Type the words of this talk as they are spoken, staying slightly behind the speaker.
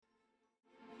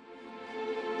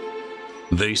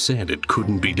They said it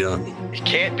couldn't be done. It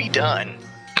can't be done.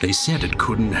 They said it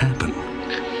couldn't happen.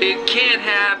 It can't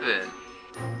happen.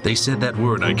 They said that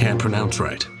word I can't pronounce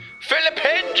right.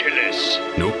 Philippendulous.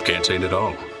 Nope, can't say it at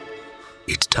all.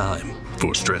 It's time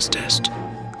for stress test.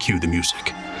 Cue the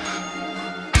music.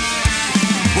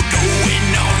 We're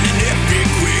going on an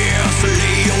epic race, so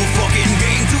lay your fucking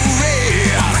game to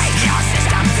rest. Break your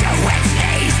system to its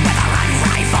knees with our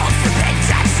unrivaled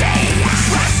stupidity.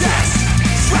 Stress test,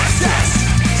 stress test,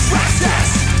 stress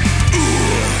test.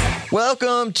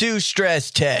 Welcome to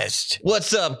Stress Test.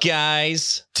 What's up,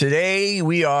 guys? Today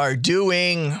we are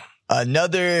doing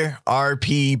another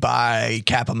RP by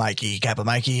Kappa Mikey. Kappa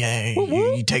Mikey,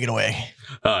 you take it away.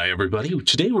 Hi, everybody.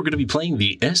 Today we're going to be playing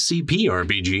the SCP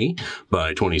RPG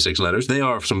by 26 Letters. They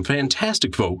are some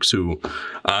fantastic folks who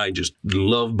I just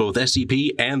love both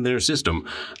SCP and their system.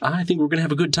 I think we're going to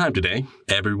have a good time today.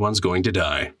 Everyone's going to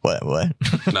die. What?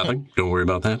 Nothing. Don't worry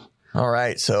about that. All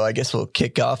right, so I guess we'll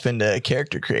kick off into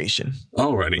character creation.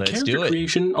 Alrighty, Let's do character it.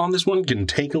 creation on this one can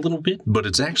take a little bit, but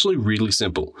it's actually really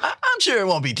simple. I'm sure it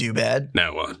won't be too bad.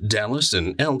 Now, Dallas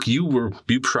and Elk, you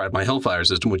tried my Hellfire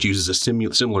system, which uses a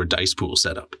similar dice pool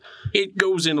setup. It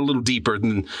goes in a little deeper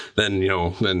than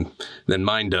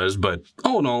mine does, but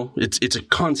all in all, it's a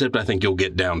concept I think you'll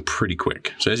get down pretty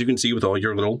quick. So as you can see with all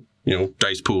your little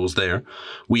dice pools there,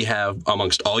 we have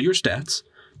amongst all your stats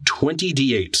 20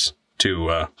 d8s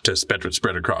to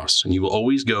spread across, and you will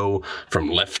always go from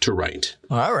left to right.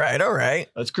 All right.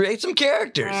 Let's create some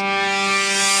characters.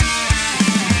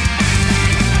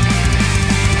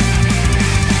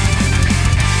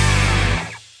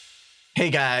 Hey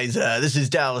guys, this is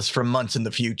Dallas from Months in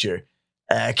the Future.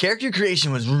 Character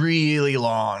creation was really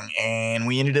long, and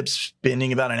we ended up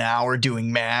spending about an hour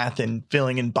doing math and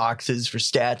filling in boxes for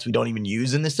stats we don't even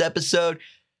use in this episode.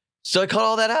 So I cut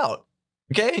all that out.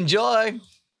 Okay, enjoy.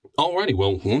 Alrighty,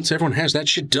 well, once everyone has that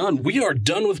shit done, we are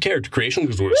done with character creation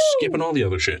because we're skipping all the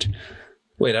other shit.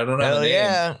 Wait, I don't have a name.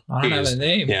 Yeah. I don't have a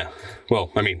name. Yeah.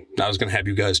 Well, I mean, I was going to have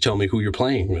you guys tell me who you're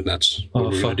playing, but that's what Oh,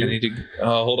 we're fuck. I going to need do. to.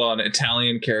 Hold on.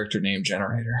 Italian character name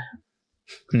generator.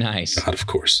 Nice. God, of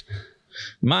course.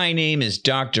 My name is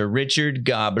Dr. Richard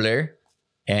Gobbler,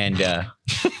 and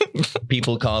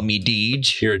people call me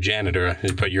Deej. You're a janitor,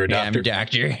 but you're a Yeah, I'm doctor. a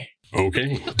doctor.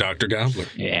 Okay, Dr. Gobbler.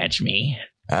 Yeah, that's me.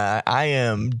 I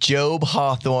am Job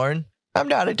Hawthorne. I'm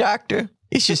not a doctor.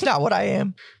 It's just not what I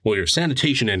am. Well, you're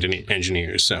sanitation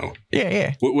engineer, so.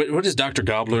 Yeah. What is Dr.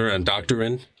 Gobbler a doctor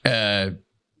in?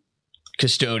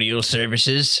 Custodial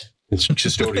services. It's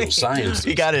custodial science.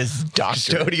 He got his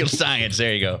doctor. Custodial science.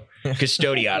 There you go.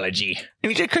 Custodiology.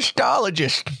 He's a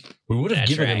custologist. We would have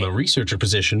That's given him right. a researcher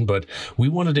position, but we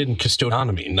wanted it in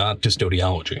custodionomy, not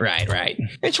custodiology. Right.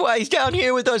 That's why he's down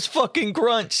here with us fucking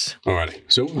grunts. Alrighty.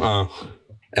 So,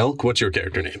 Elk, what's your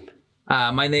character name?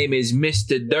 My name is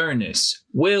Mr. Durness.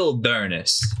 Will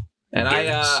Durness. And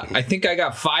Durness. I think I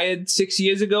got fired 6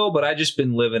 years ago, but I just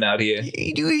been living out here.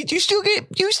 You still get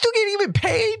even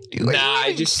paid? Nah,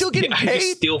 I just still getting I paid.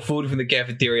 just steal food from the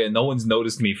cafeteria, and no one's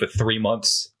noticed me for 3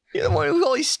 months. You're the one who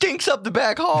always stinks up the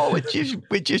back hall with just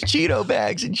Cheeto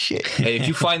bags and shit. Hey, if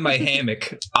you find my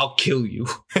hammock, I'll kill you.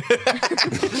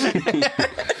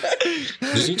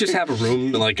 Does he just have a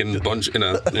room like in a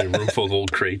room full of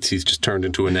old crates? He's just turned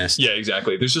into a nest. Yeah,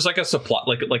 exactly. There's just like a supply,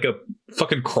 like a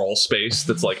fucking crawl space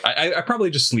that's like I probably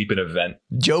just sleep in a vent.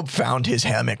 Job found his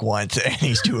hammock once, and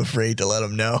he's too afraid to let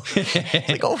him know.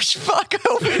 Like, oh fuck! I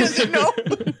hope he doesn't know.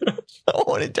 I don't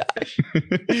want to die.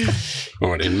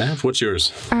 All right, and Mav, what's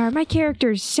yours? My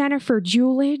character is Jennifer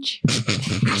Jewelage,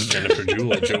 Jennifer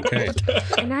Jewelage, okay.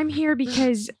 and I'm here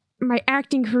because my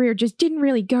acting career just didn't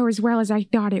really go as well as I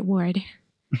thought it would.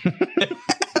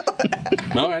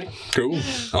 All right, cool.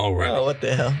 All right. Oh, what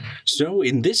the hell? So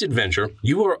in this adventure,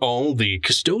 you are all the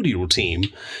custodial team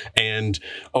and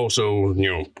also,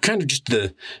 kind of just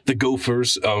the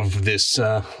gophers of this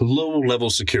low-level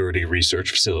security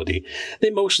research facility. They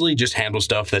mostly just handle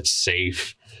stuff that's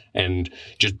safe and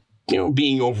just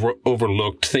being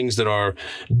overlooked, things that are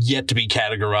yet to be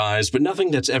categorized, but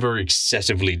nothing that's ever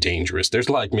excessively dangerous. There's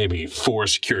like maybe 4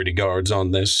 security guards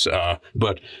on this,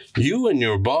 but you and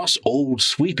your boss, Old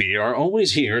Sweepy, are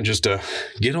always here just to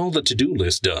get all the to-do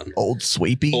list done. Old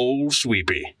Sweepy? Old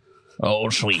Sweepy.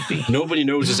 Old Sleepy. Nobody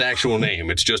knows his actual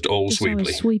name. It's just Old Just Sweepy.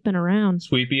 always sweeping around.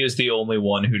 Sweepy is the only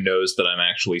one who knows that I'm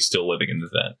actually still living in the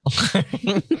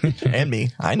vent. And me.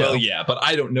 I know. Well, yeah, but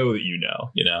I don't know that you know.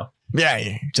 Yeah.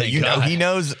 So Thank you know God. he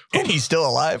knows, and he's still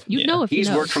alive. You Yeah. know if He's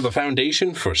you know. worked for the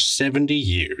Foundation for 70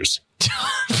 years.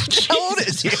 How old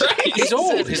is he? He's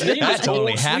old. His name is That's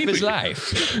only Old half Sweepy. his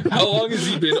life. How long has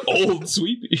he been Old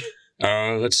Sweepy?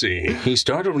 Let's see. He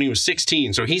started when he was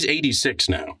 16, so he's 86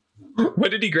 now.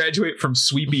 When did he graduate from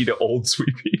Sweepy to Old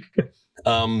Sweepy?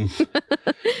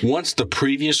 Once the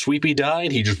previous Sweepy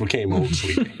died, he just became Old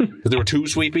Sweepy. There were 2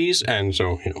 Sweepies, and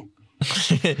so,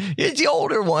 It's the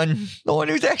older one, the one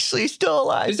who's actually still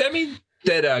alive. Does that mean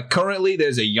that currently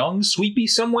there's a young Sweepy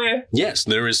somewhere? Yes,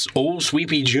 there is Old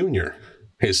Sweepy Jr.,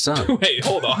 his son. Wait,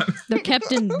 hold on. They're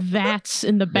kept in vats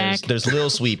in the back. There's Lil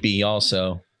Sweepy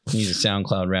also. He's a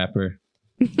SoundCloud rapper.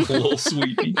 Little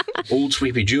Sweepy. Old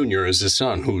Sweepy Jr. is his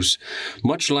son, who's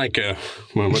much like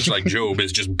Job,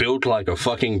 is just built like a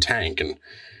fucking tank, and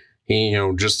he,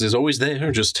 just is always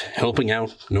there, just helping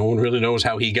out. No one really knows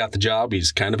how he got the job.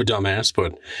 He's kind of a dumbass,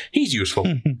 but he's useful,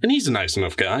 and he's a nice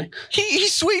enough guy. He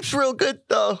sweeps real good,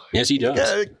 though. Yes, he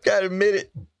does. Gotta admit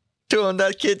it to him.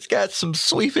 That kid's got some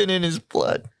sweeping in his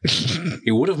blood.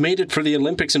 He would have made it for the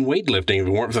Olympics in weightlifting if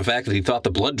it weren't for the fact that he thought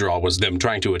the blood draw was them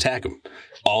trying to attack him.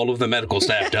 All of the medical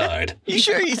staff died. You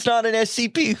sure he's not an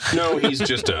SCP? No, he's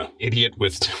just an idiot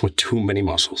with too many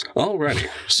muscles. Alrighty,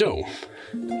 so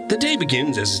the day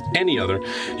begins as any other.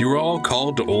 You're all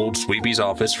called to Old Sweepy's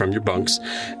office from your bunks,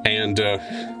 and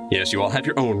yes, you all have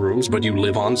your own rooms, but you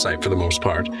live on site for the most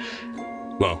part.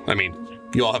 Well, I mean,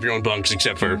 you all have your own bunks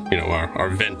except for our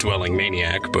vent-dwelling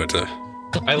maniac, but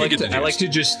I like to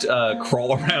just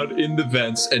crawl around in the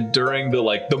vents, and during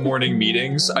the morning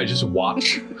meetings, I just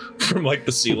watch from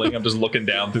the ceiling. I'm just looking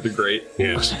down through the grate.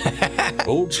 Yes.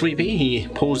 Old Sweepy, he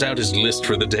pulls out his list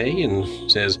for the day and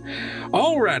says,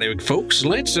 "Alrighty, folks,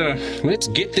 let's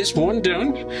get this one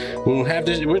done. We'll have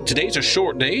this. Today's a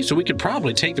short day, so we could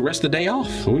probably take the rest of the day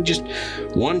off. We just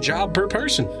one job per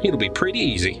person. It'll be pretty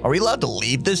easy." Are we allowed to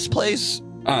leave this place?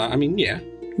 Yeah.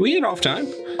 We had off time.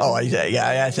 Oh, I said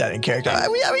that in character.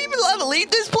 Are we even allowed to leave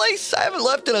this place? I haven't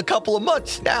left in a couple of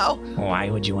months now. Why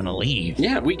would you want to leave?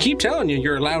 Yeah, we keep telling you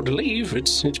you're allowed to leave.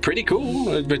 It's pretty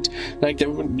cool, but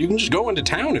you can just go into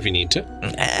town if you need to.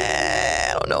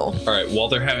 I don't know. All right, while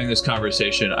they're having this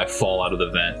conversation, I fall out of the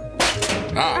vent.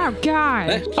 Oh,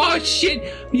 God. Oh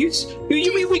shit!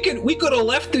 You mean we could have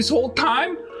left this whole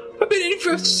time? I've been in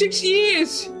for 6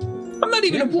 years. I'm not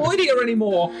even employed here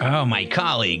anymore. Oh, my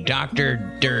colleague,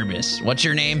 Dr. Dermis. What's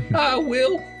your name?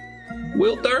 Will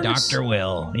Dermis. Dr.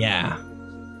 Will, yeah.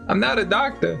 I'm not a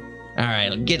doctor. All right,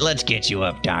 let's get you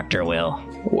up, Dr. Will.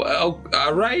 Well,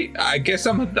 all right. I guess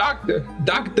I'm a doctor.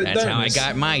 Dr. That's Dermis. how I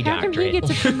got my How come he doctorate. gets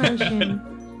a promotion?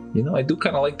 I do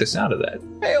kind of like the sound of that.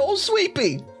 Hey, Old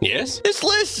Sweepy. Yes? This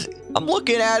list, I'm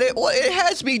looking at it. Well, it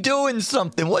has me doing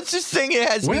something. What's this thing it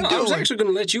has me Well, doing? I was actually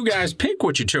going to let you guys pick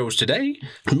what you chose today.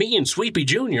 Me and Sweepy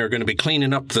Jr. are going to be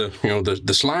cleaning up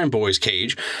the Slime Boy's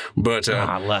cage, but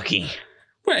Lucky.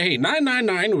 well, hey,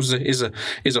 999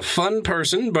 is a fun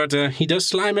person, but he does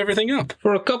slime everything up.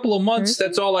 For a couple of months,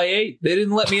 that's all I ate. They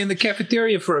didn't let me in the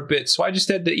cafeteria for a bit, so I just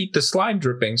had to eat the slime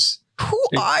drippings. Who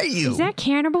are you? Is that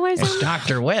cannibalism? It's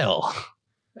Dr. Will.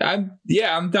 I'm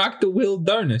Dr. Will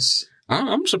Dermis.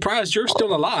 I'm surprised you're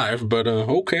still alive, but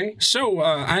okay. So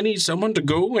I need someone to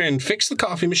go and fix the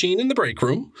coffee machine in the break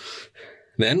room.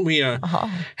 Then we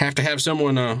have to have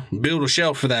someone build a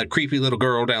shelf for that creepy little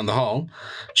girl down the hall.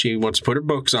 She wants to put her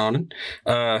books on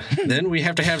it. Then we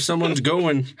have to have someone to go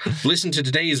and listen to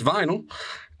today's vinyl.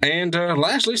 And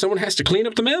lastly, someone has to clean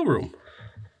up the mailroom.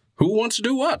 Who wants to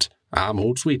do what? I'm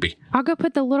Old Sweepy. I'll go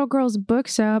put the little girl's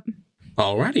books up.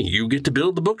 Alrighty, you get to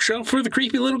build the bookshelf for the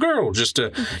creepy little girl. Just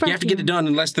you have to get it done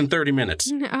in less than 30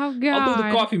 minutes. Oh, God. I'll do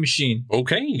the coffee machine.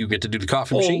 Okay, you get to do the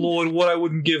coffee Oh, machine. Lord, what I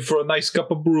wouldn't give for a nice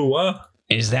cup of brew, huh?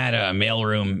 Is that a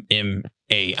mailroom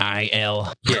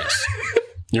MAIL? Yes.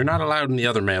 You're not allowed in the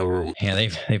other mailroom. Yeah,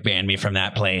 they've banned me from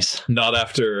that place. Not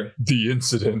after the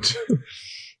incident.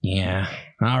 Yeah.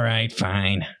 All right,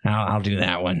 fine. I'll do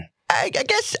that one. I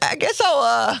guess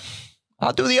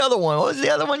I'll do the other one. What was the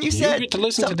other one you said? You get to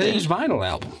listen to today's vinyl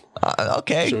album.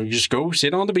 Okay. So you just go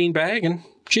sit on the beanbag and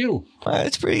chill.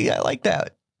 That's pretty. I like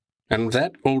that. And with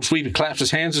that, Old Sweepy claps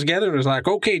his hands together and is like,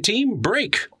 "Okay, team,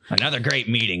 break." Another great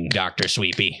meeting, Dr.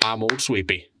 Sweepy. I'm Old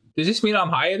Sweepy. Does this mean I'm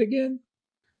hired again?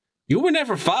 You were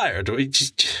never fired. We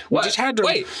just had to.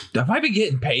 Wait, have I been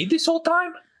getting paid this whole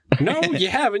time? No, you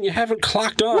haven't. You haven't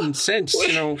clocked on since,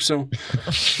 so.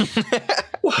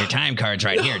 Your time card's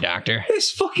right here, Doctor.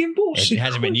 This fucking bullshit. It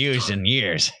hasn't been used in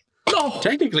years. No.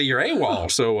 Technically, you're AWOL,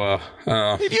 so, If you're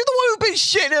the one who's been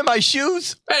shitting in my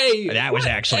shoes. Hey. That was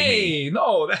actually me.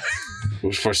 No. it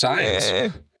was for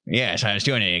science. Yes, I was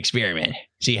doing an experiment.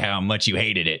 See how much you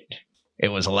hated it. It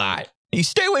was a lot. You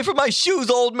stay away from my shoes,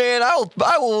 old man.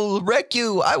 I will wreck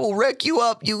you. I will wreck you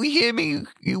up. You hear me?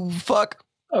 You fuck.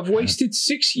 I've wasted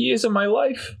 6 years of my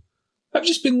life. I've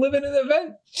just been living in an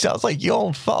event. Sounds like your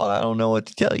own fault. I don't know what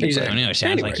to tell you. I don't know.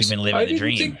 Sounds like you've been living the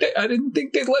dream. I didn't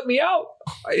think they'd let me out.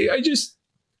 I just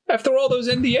After all those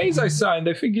NDAs I signed,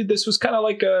 I figured this was kind of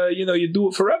like a, you do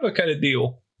it forever kind of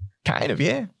deal. Kind of,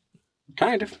 yeah.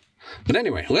 Kind of. But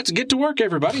anyway, let's get to work,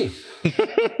 everybody.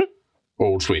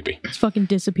 Old Sweepy. It fucking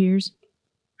disappears.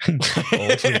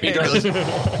 Old Sweepy does.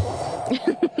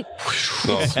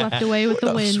 Well, Swept away with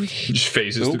the wind. Just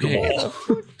phases through the wall.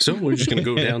 so we're just going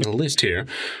to go down the list here.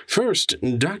 First,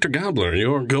 Dr. Gobbler,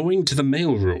 you're going to the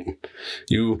mailroom.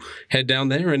 You head down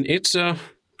there, and it's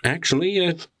actually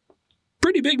a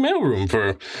pretty big mailroom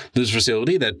for this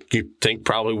facility that you think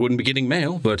probably wouldn't be getting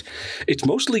mail, but it's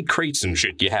mostly crates and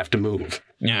shit you have to move.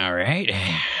 All right.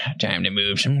 Time to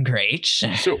move some crates.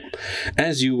 So,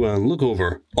 as you look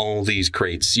over all these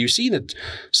crates, you see that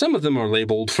some of them are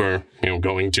labeled for,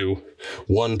 going to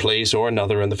one place or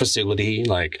another in the facility.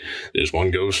 Like, this one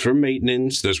goes for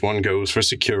maintenance, this one goes for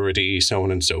security, so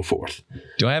on and so forth.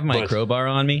 Do I have my crowbar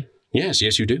on me? Yes,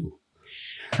 you do.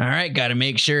 All right, got to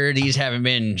make sure these haven't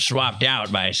been swapped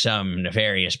out by some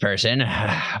nefarious person.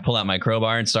 Pull out my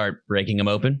crowbar and start breaking them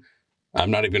open. I'm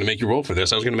not even going to make you roll for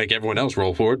this. I was going to make everyone else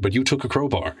roll for it, but you took a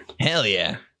crowbar. Hell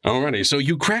yeah. Alrighty, so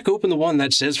you crack open the one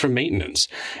that says for maintenance,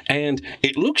 and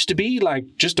it looks to be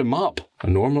like just a mop, a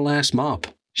normal-ass mop.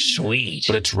 Sweet.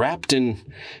 But it's wrapped in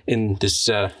this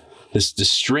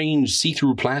strange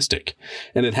see-through plastic,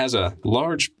 and it has a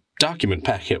large document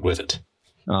packet with it.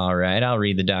 All right, I'll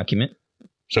read the document.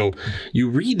 So you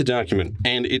read the document,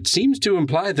 and it seems to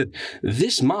imply that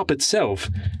this mop itself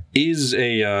is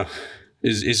an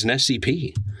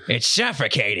SCP. It's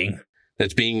suffocating.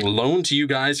 That's being loaned to you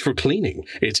guys for cleaning.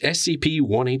 It's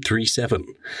SCP-1837.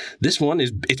 This one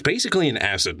it's basically an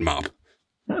acid mop.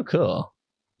 Oh, cool.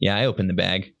 Yeah, I opened the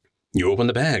bag. You open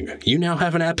the bag. You now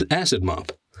have an acid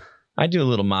mop. I do a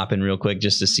little mopping real quick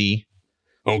just to see.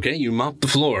 Okay, you mop the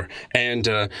floor, and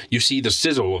you see the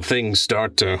sizzle of things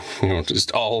start to,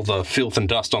 just all the filth and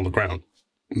dust on the ground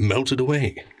melted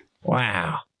away.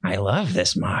 Wow, I love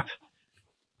this mop.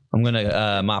 I'm going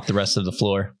to mop the rest of the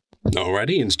floor.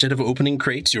 Alrighty, instead of opening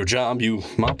crates, your job, you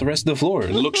mop the rest of the floor.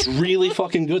 It looks really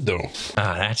fucking good, though.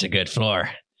 Ah, that's a good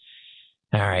floor.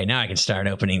 All right, now I can start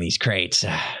opening these crates.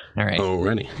 All right.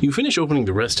 Alrighty. You finish opening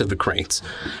the rest of the crates,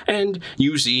 and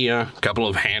you see a couple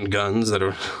of handguns that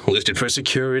are listed for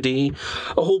security,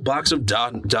 a whole box of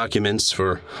documents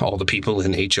for all the people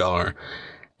in HR,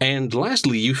 and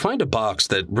lastly, you find a box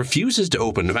that refuses to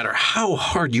open no matter how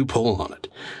hard you pull on it.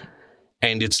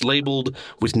 And it's labeled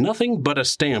with nothing but a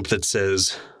stamp that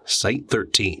says Site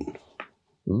 13.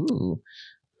 Ooh.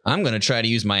 I'm going to try to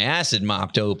use my acid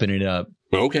mop to open it up.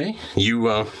 Okay,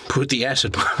 you put the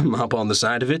acid mop on the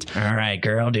side of it. All right,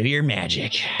 girl, do your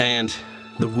magic. And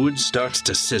the wood starts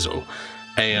to sizzle,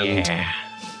 and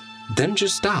then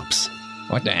just stops.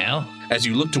 What the hell? As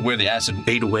you look to where the acid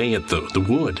ate away at the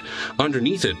wood,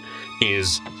 underneath it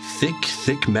is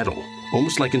thick metal.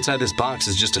 Almost like inside this box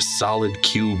is just a solid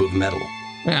cube of metal.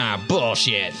 Ah,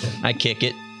 bullshit. I kick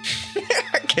it.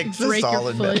 Kicks the Break your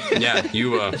solid foot. metal. Yeah,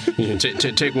 you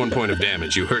take 1 point of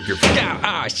damage. You hurt your foot.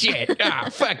 Oh, shit. Oh,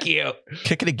 fuck you.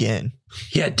 Kick it again.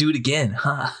 Yeah, do it again,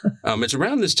 huh? It's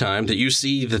around this time that you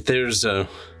see that there's a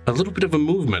little bit of a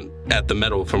movement at the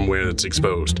metal from where it's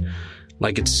exposed.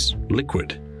 Like it's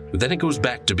liquid. Then it goes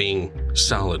back to being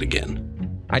solid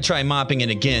again. I try mopping it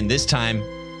again. This time,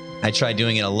 I try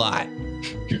doing it a lot.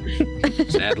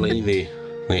 Sadly, the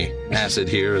acid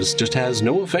here just has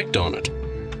no effect on it.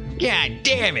 God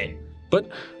damn it.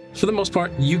 But for the most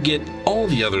part, you get all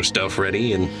the other stuff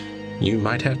ready, and you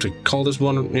might have to call this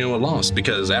one, a loss,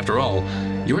 because after all,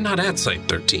 you're not at Site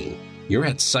 13. You're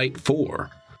at Site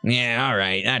 4. Yeah, all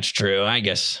right. That's true. I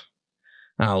guess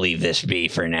I'll leave this be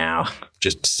for now.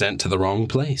 Just sent to the wrong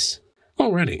place.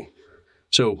 Already.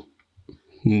 So,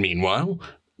 meanwhile,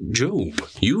 Job,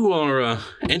 you are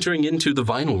entering into the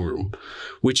vinyl room,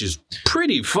 which is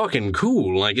pretty fucking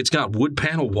cool. Like, it's got wood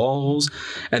panel walls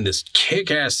and this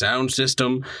kick-ass sound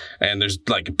system, and there's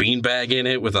like a beanbag in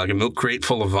it with like a milk crate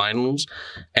full of vinyls,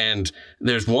 and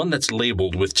there's one that's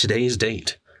labeled with today's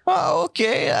date. Oh,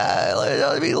 okay.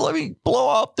 Let me blow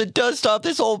off the dust off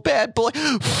this old bad boy.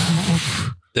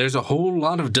 There's a whole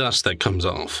lot of dust that comes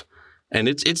off. And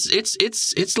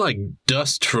it's like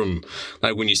dust from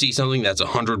like when you see something that's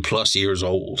 100+ years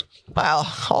old. Well,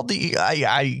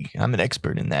 I'm an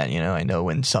expert in that. I know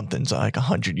when something's like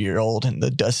 100-year-old and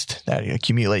the dust that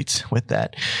accumulates with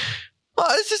that.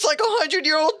 Oh, this is like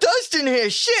 100-year-old dust in here.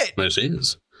 Shit. This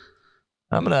is.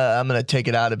 I'm gonna take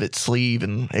it out of its sleeve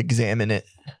and examine it.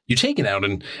 You take it out,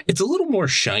 and it's a little more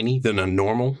shiny than a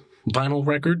normal vinyl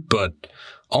record, but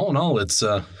all in all, it's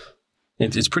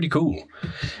pretty cool.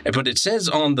 But it says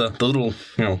on the little,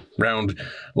 round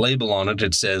label on it,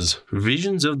 it says,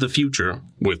 Visions of the Future,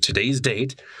 with today's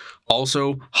date,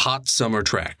 Also, hot summer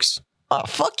tracks. Oh,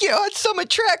 fuck yeah, hot summer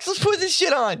tracks. Let's put this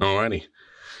shit on. Alrighty.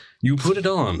 You put it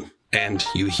on, and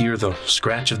you hear the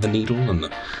scratch of the needle and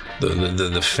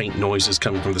the faint noises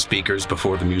coming from the speakers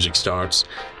before the music starts.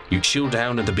 You chill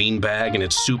down in the beanbag, and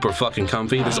it's super fucking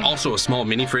comfy. There's also a small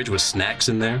mini fridge with snacks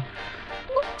in there.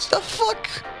 What the fuck?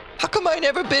 How come I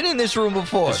never been in this room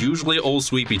before? Because usually old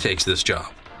Sweepy takes this job.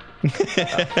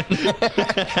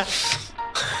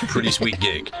 Pretty sweet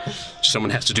gig. Someone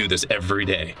has to do this every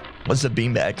day. What's the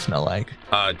beanbag smell like?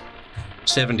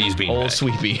 70s beanbag. Old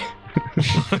Sweepy.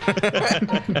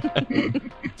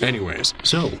 Anyways,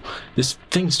 so this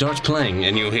thing starts playing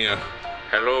and you hear,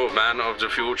 "Hello, man of the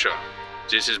future.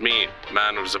 This is me,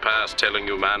 man of the past, telling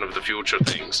you man of the future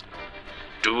things.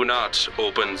 Do not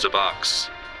open the box.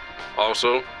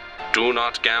 Also, do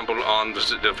not gamble on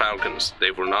the Falcons.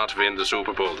 They will not win the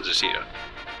Super Bowl this year.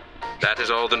 That is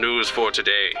all the news for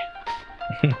today.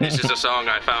 This is a song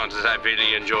I found that I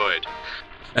really enjoyed."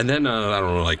 And then, I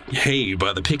don't know, like, Hey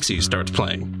by the Pixies starts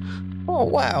playing. Oh,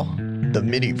 wow. The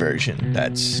MIDI version.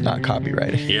 That's not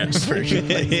copyrighted. Yes. Version.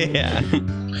 Yeah.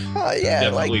 Oh, yeah, I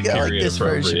like this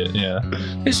version. Yeah.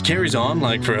 This carries on,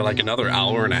 like, for, like, another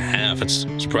hour and a half. It's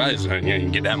surprising, you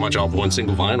can get that much off one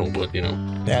single vinyl, but, Yeah,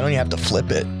 I don't even have to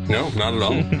flip it. No, not at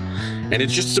all. And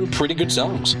it's just some pretty good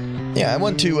songs. Yeah, I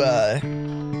want to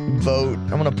vote. I'm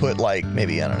going to put, like,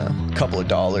 maybe, I don't know, a couple of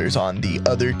dollars on the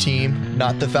other team,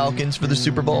 not the Falcons, for the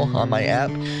Super Bowl on my app.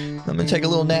 I'm going to take a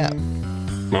little nap.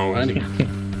 Alrighty.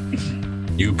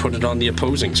 You put it on the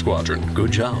opposing squadron.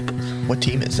 Good job. What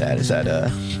team is that? Is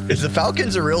the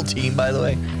Falcons a real team, by the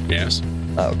way? Yes.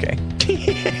 Oh, okay.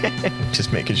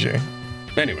 Just making sure.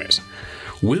 Anyways,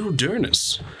 Will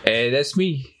Durness, Hey, that's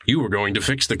me. you were going to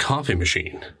fix the coffee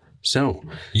machine. So,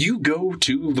 you go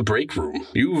to the break room.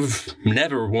 You've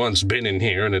never once been in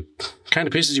here, and it kind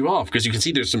of pisses you off, because you can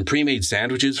see there's some pre-made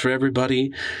sandwiches for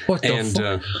everybody. What the and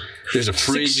fuck? There's a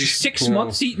fridge. Six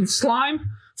months eating slime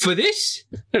for this?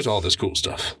 There's all this cool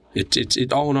stuff.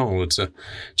 It all in all, it's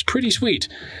pretty sweet.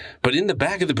 But in the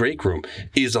back of the break room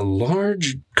is a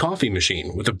large coffee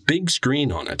machine with a big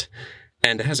screen on it,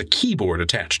 and it has a keyboard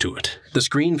attached to it. The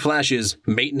screen flashes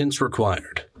 "Maintenance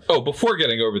required." Oh, before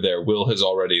getting over there, Will has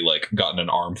already gotten an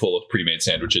armful of pre-made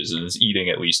sandwiches and is eating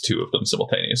at least 2 of them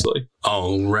simultaneously.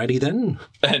 Alrighty then.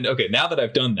 And okay, now that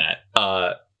I've done that,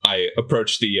 I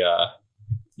approach the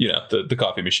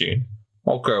coffee machine.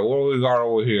 Okay, what do we got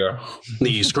over here?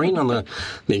 The screen on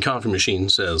the coffee machine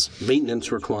says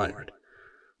 "Maintenance required."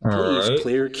 Please Alright.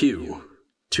 clear queue.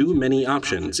 Too many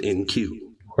options in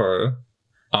queue. Okay.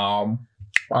 All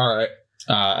right.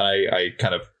 I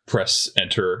kind of press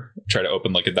enter, try to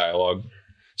open a dialogue.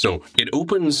 So it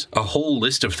opens a whole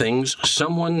list of things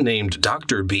someone named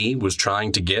Dr. B was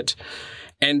trying to get,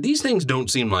 and these things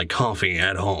don't seem like coffee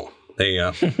at all. They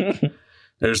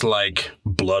there's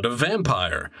blood of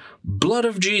vampire, blood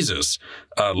of Jesus,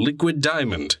 liquid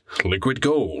diamond, liquid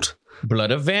gold.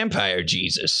 Blood of vampire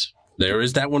Jesus. There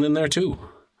is that one in there too.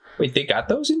 Wait, they got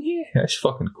those in here? That's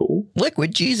fucking cool.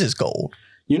 Liquid Jesus gold.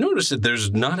 You notice that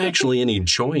there's not actually any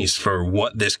choice for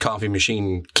what this coffee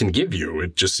machine can give you.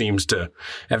 It just seems to,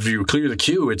 after you clear the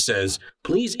queue, it says,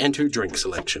 "Please enter drink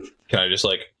selection." Can I just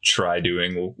try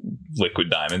doing liquid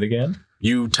diamond again?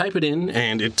 You type it in,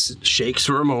 and it shakes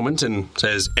for a moment and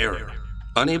says, "Error.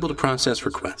 Unable to process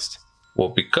request." Well,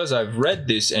 because I've read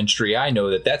this entry, I know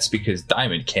that that's because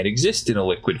diamond can't exist in a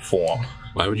liquid form.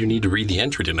 Why would you need to read the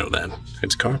entry to know that?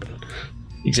 It's carbon.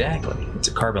 Exactly. It's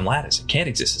a carbon lattice. It can't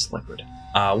exist as liquid.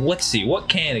 Let's see. What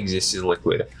can exist as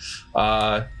liquid?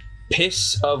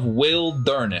 Piss of Will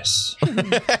Durness.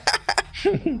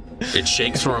 It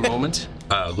shakes for a moment.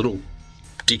 A little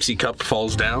Dixie cup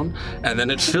falls down, and then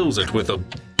it fills it with a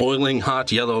boiling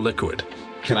hot yellow liquid.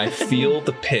 Can I feel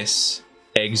the piss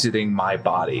exiting my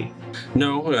body?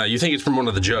 No, you think it's from one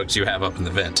of the jugs you have up in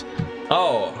the vent.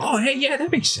 Oh, hey, yeah,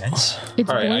 that makes sense. It's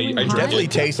All right, boiling I hot. drink Definitely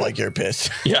it. tastes like your piss.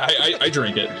 Yeah, I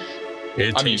drink it.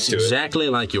 It I'm tastes used to it. exactly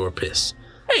like your piss.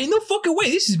 Hey, no fucking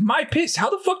way. This is my piss. How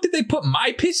the fuck did they put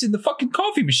my piss in the fucking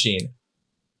coffee machine?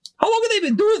 How long have they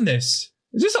been doing this?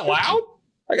 Is this allowed?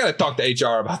 I gotta talk to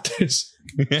HR about this.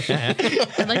 I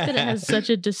like that it has such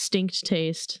a distinct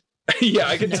taste. Yeah,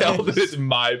 I can tell that it's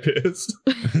my piss.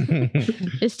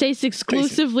 It tastes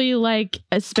exclusively like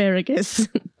asparagus.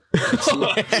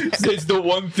 It's the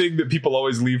one thing that people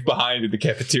always leave behind in the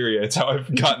cafeteria. It's how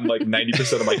I've gotten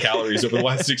 90% of my calories over the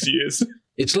last 6 years.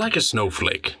 It's like a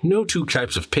snowflake. No two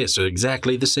types of piss are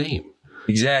exactly the same.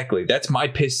 Exactly. That's my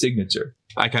piss signature.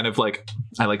 I kind of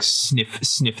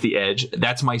sniff the edge.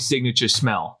 That's my signature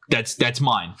smell. That's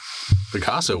mine.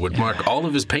 Picasso would mark all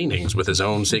of his paintings with his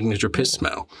own signature piss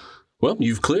smell. Well,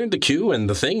 you've cleared the queue, and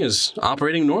the thing is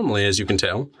operating normally, as you can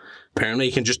tell. Apparently,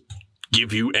 it can just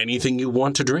give you anything you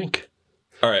want to drink.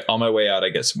 All right, on my way out, I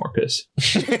get some more piss.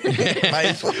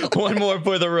 One more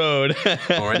for the road.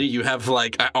 Already, you have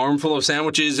like an armful of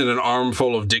sandwiches and an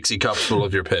armful of Dixie cups full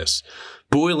of your piss.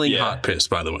 Boiling hot piss,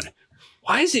 by the way.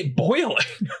 Why is it boiling?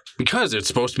 Because it's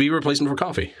supposed to be a replacement for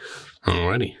coffee.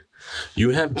 Alrighty. You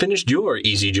have finished your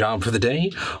easy job for the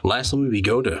day. Lastly, we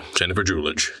go to Jennifer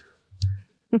Drulage.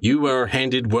 You are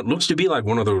handed what looks to be like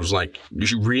one of those like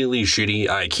really shitty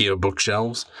IKEA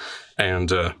bookshelves.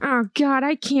 And, Oh, God,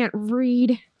 I can't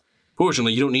read.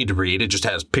 fortunately, you don't need to read. It just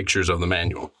has pictures of the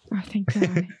manual. Oh, thank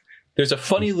God. There's a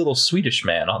funny little Swedish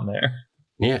man on there.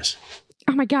 Yes.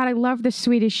 Oh, my God, I love the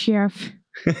Swedish chef.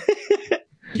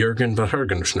 Jürgen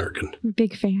Verhergen Schnurgen.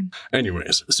 Big fan.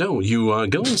 Anyways, so you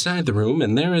go inside the room,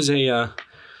 and there is a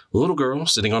little girl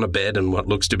sitting on a bed in what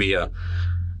looks to be a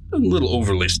little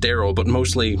overly sterile, but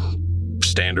mostly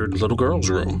standard little girl's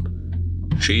room.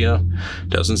 She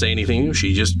doesn't say anything.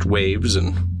 She just waves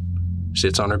and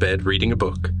sits on her bed reading a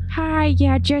book. Hi,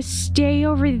 yeah, just stay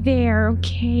over there,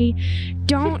 okay?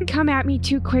 Don't come at me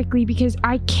too quickly because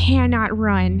I cannot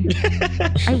run.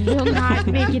 I will not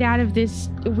make it out of this.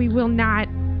 We will not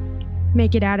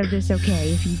make it out of this,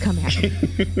 okay, if you come at me.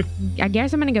 I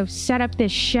guess I'm gonna go set up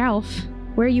this shelf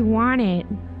where you want it.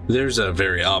 There's a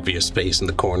very obvious space in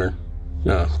the corner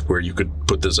where you could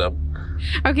put this up.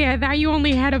 Okay, I thought you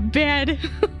only had a bed.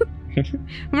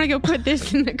 I'm gonna go put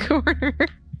this in the corner.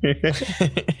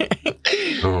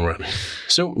 Alright.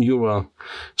 So you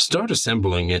start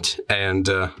assembling it, and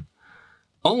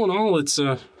all in all, it's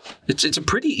a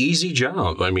pretty easy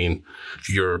job. I mean,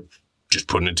 you're just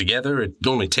putting it together. It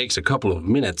only takes a couple of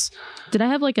minutes. Did I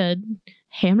have like a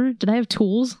hammer? Did I have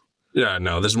tools? Yeah,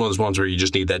 no, this is one of those ones where you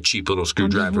just need that cheap little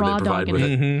screwdriver they provide with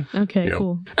it. Okay, You know.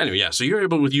 cool. Anyway, yeah, so you're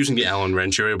able, with using the Allen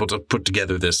wrench, you're able to put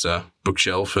together this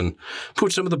bookshelf and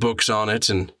put some of the books on it,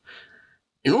 and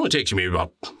it only takes you maybe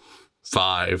about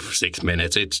 5-6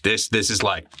 minutes. This is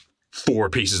like 4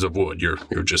 pieces of wood you're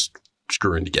just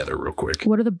screwing together real quick.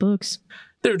 What are the books?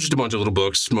 They're just a bunch of little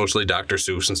books, mostly Dr.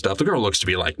 Seuss and stuff. The girl looks to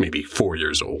be like maybe 4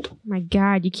 years old. Oh my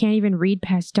God, you can't even read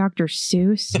past Dr.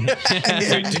 Seuss.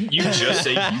 Wait, didn't you just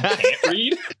say you can't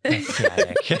read?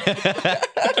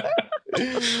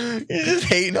 You're just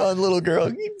hating on little girl.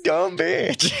 You dumb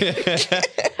bitch.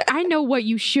 I know what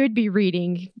you should be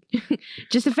reading.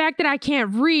 Just the fact that I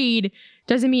can't read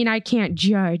doesn't mean I can't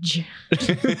judge.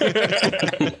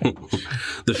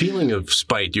 The feeling of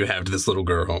spite you have to this little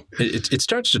girl, it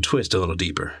starts to twist a little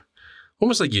deeper.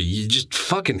 Almost like you just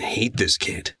fucking hate this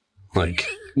kid. Like,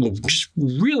 well, just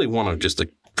really want to just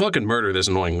like fucking murder this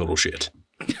annoying little shit.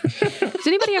 Has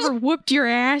anybody ever whooped your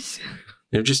ass?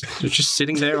 They're just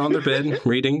sitting there on their bed,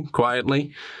 reading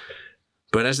quietly.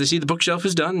 But as they see the bookshelf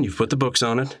is done, you've put the books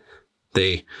on it.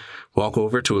 They walk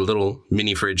over to a little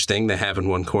mini fridge thing they have in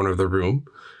one corner of the room,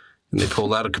 and they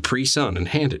pull out a Capri Sun and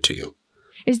hand it to you.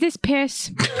 Is this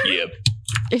piss? Yep.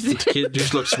 Is The it? kid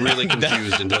just looks really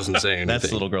confused and doesn't say anything. That's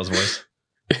the little girl's voice.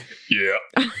 Yeah.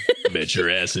 Bet your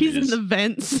ass it He's in is. the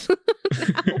vents.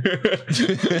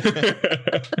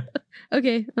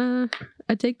 Okay,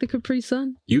 I take the Capri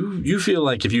Sun. You feel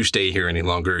like if you stay here any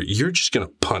longer, you're just gonna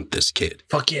punt this kid.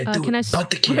 Fuck yeah, Can I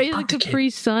spray the Capri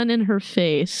Sun in her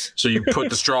face? So you put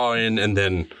the straw in and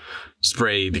then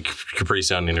spray the Capri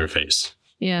Sun in her face.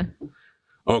 Yeah.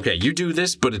 Okay, you do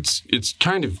this, but it's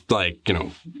kind of like,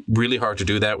 really hard to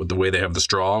do that with the way they have the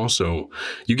straw. So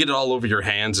you get it all over your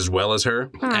hands as well as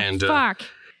her. Oh, and fuck.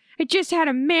 I just had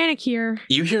a manicure.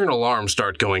 you hear an alarm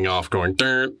start going off, going,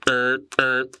 "Dur, dur,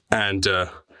 dur," and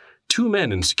 2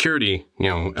 men in security,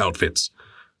 outfits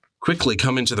quickly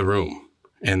come into the room,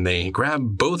 and they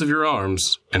grab both of your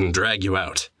arms and drag you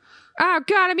out. Oh,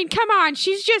 God, I mean, come on.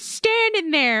 She's just standing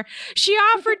there. She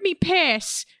offered me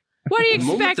piss. What do you The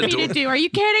moment expect the me to door- do? Are you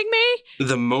kidding me?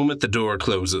 The moment the door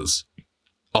closes,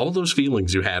 all those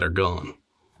feelings you had are gone.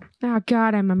 Oh,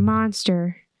 God, I'm a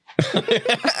monster.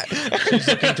 She's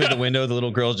looking through the window. The little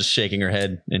girl's just shaking her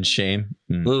head in shame.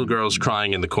 The little girl's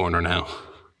crying in the corner now.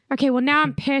 Okay, well, now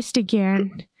I'm pissed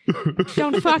again.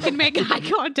 Don't fucking make eye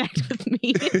contact with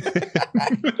me.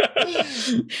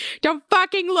 Don't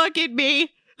fucking look at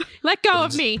me. Let go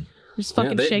of me. Just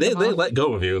fucking they shake him off. let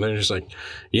go of you. They're just like,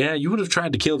 yeah, you would have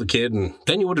tried to kill the kid, and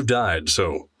then you would have died,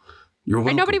 so you're welcome.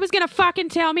 And nobody was gonna fucking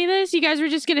tell me this? You guys were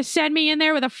just gonna send me in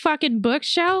there with a fucking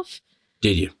bookshelf?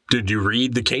 Did you? Did you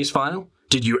read the case file?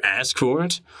 Did you ask for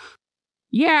it?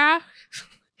 Yeah.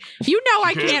 You know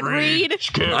I can't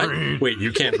read. Wait,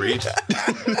 you can't read?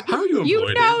 How are you employed You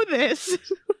here? know this.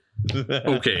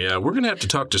 Okay, we're going to have to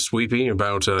talk to Sweepy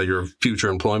about your future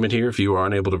employment here if you are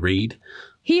unable to read.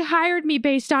 He hired me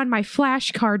based on my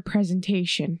flashcard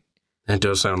presentation. That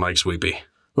does sound like Sweepy.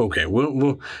 Okay,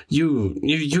 well,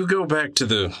 you go back to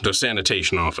the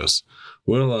sanitation office.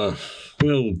 We'll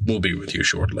be with you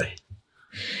shortly.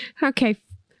 Okay,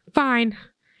 fine.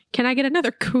 Can I get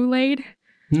another Kool-Aid?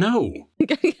 No.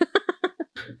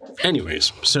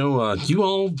 Anyways, so you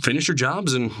all finish your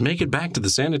jobs and make it back to the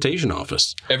sanitation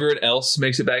office. Everyone else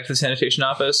makes it back to the sanitation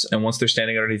office, and once they're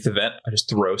standing underneath the vent, I just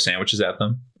throw sandwiches at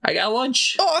them. I got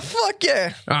lunch. Oh, fuck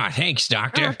yeah. Oh, thanks,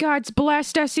 Doctor. Oh, God's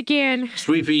blessed us again.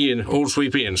 Old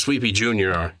Sweepy and Sweepy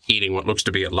Jr. are eating what looks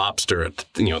to be a lobster at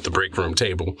the break room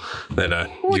table that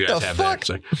you guys have there.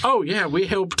 So, oh yeah, we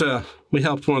helped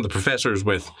one of the professors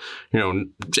with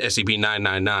SCP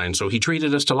 999, so he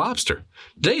treated us to lobster.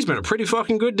 Today's been a pretty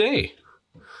fucking good day.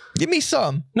 Give me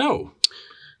some. No.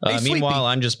 Hey, meanwhile,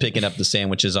 I'm just picking up the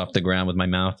sandwiches off the ground with my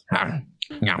mouth.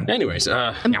 Anyways,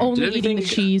 I'm only eating the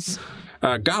cheese.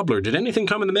 Gobbler, did anything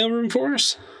come in the mailroom for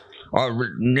us?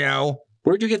 No.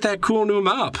 Where'd you get that cool new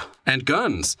mop and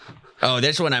guns? Oh,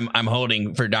 this one I'm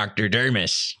holding for Dr.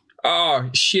 Dermis. Oh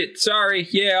shit! Sorry.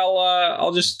 Yeah,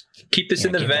 I'll just keep this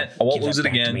in the vent. I won't lose it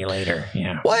again. To me later.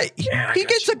 Yeah. What? He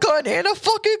gets a gun and a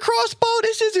fucking crossbow?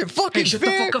 This isn't fucking Shut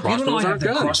fair. the fuck up! You don't know I have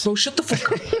that crossbow. Shut the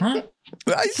fuck up! Huh?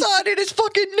 I saw it in his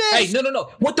fucking nest. Hey, no!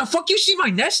 What the fuck? You see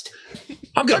my nest?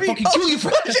 I'm gonna fucking kill you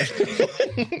for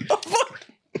that.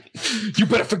 You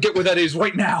better forget where that is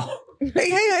right now.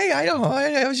 Hey, I don't know.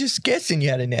 I was just guessing you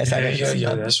had a nest.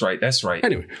 Yeah, that's right.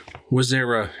 Anyway, was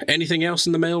there anything else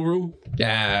in the mailroom?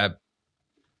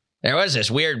 There was this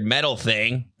weird metal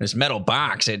thing, this metal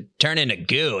box. It turned into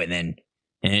goo and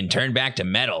then turned back to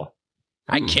metal.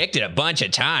 I kicked it a bunch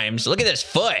of times. Look at this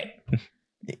foot.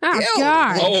 Oh, Ew.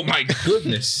 God. Oh my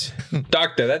goodness,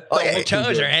 Doctor, that My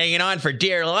toes are hanging on for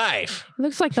dear life.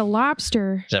 Looks like the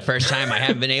lobster. It's the first time I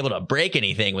haven't been able to break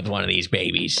anything with one of these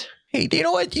babies. Hey, do you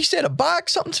know what? You said a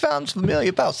box? Something sounds familiar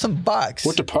about some box.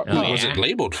 What department Oh, was yeah? it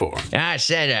labeled for? I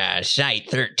said Site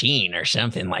 13 or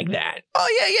something like that.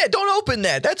 Oh, yeah. Don't open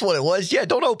that. That's what it was. Yeah,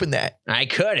 don't open that. I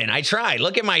couldn't. I tried.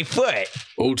 Look at my foot.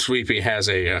 Old Sweepy has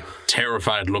a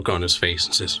terrified look on his face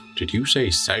and says, "Did you say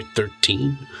Site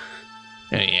 13?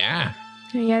 Yeah.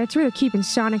 Yeah, that's where they're keeping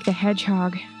Sonic the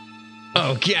Hedgehog.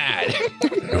 Oh, God.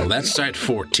 No, that's Site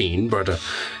 14, but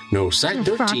no, Site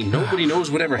 13, fuck. nobody knows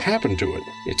whatever happened to it.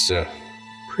 It's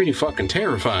pretty fucking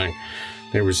terrifying.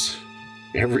 There was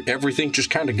everything just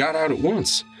kind of got out at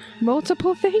once.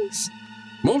 Multiple things?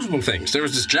 Multiple things. There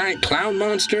was this giant clown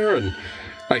monster and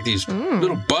like these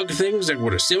little bug things that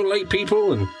would assimilate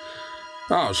people, and it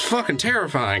was fucking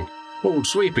terrifying. Old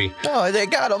Sweepy. Oh, they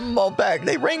got them all back.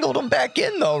 They wrangled them back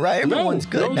in, though, right? Everyone's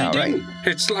good now, they right? didn't.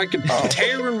 It's like a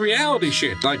terror and reality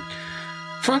shit. Like,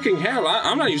 fucking hell,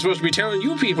 I'm not even supposed to be telling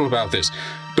you people about this.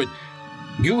 But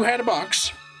you had a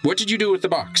box. What did you do with the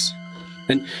box?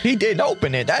 And He didn't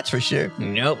open it, that's for sure.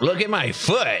 Nope. Look at my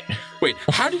foot. wait,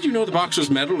 how did you know the box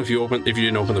was metal if you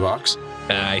didn't open the box?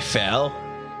 I fell.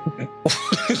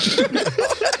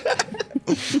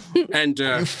 And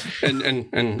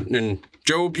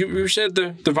Job, you said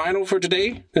the vinyl for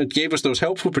today that gave us those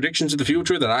helpful predictions of the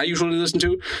future that I usually listen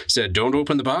to said don't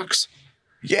open the box?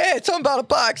 Yeah, it's something about a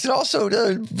box, and also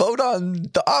to vote on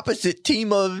the opposite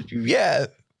team of,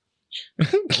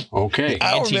 Okay.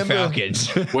 I don't remember.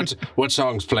 Anti-Falcons. What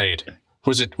songs played?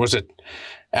 Was it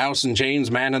Alice in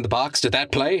Chains' Man in the Box? Did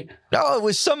that play? No, it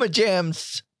was Summer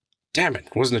Jams. Damn it.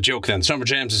 Wasn't a joke then. Summer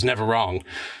Jams is never wrong.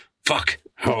 Fuck.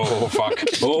 Oh, fuck.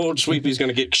 Old Sweepy's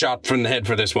gonna get shot from the head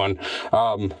for this one.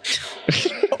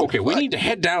 Okay, we need to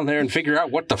head down there and figure out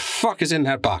what the fuck is in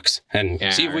that box and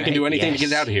see if we can do anything to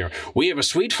get it out of here. We have a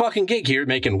sweet fucking gig here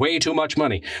making way too much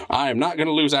money. I am not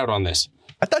gonna lose out on this.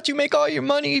 I thought you make all your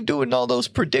money doing all those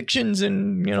predictions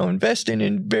and, investing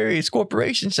in various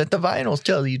corporations that the vinyls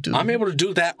tell you to. I'm able to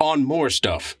do that on more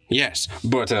stuff, yes.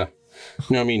 But,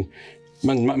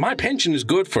 my pension is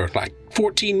good for like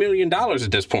 $14 million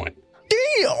at this point.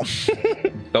 Damn!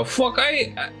 The fuck?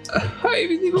 I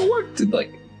haven't even worked.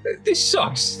 Like, this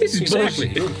sucks. This is Exactly.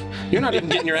 bullshit. You're not even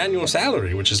getting your annual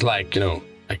salary, which is like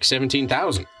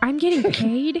 $17,000. I'm getting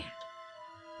paid?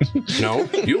 No,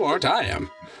 you aren't. I am.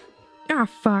 Oh,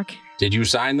 fuck. Did you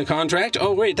sign the contract?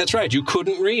 Oh, wait, that's right. You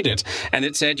couldn't read it. And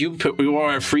it said you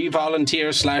are a free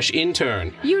volunteer /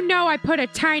 intern. You know I put a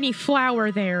tiny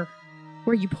flower there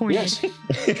where you pointed. Yes.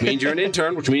 Which means you're an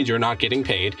intern, which means you're not getting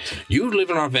paid. You live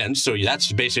in our vents, so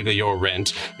that's basically your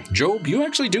rent. Job, you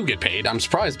actually do get paid. I'm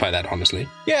surprised by that, honestly.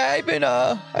 Yeah,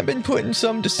 I've been putting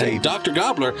some to save. And Dr.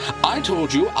 Gobbler, I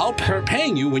told you I'll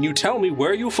paying you when you tell me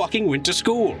where you fucking went to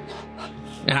school.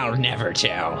 I'll never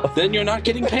tell. Then you're not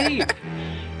getting paid.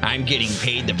 I'm getting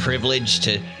paid the privilege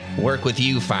to work with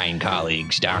you fine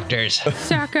colleagues, doctors.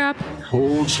 Suck up.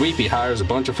 Old Sweepy hires a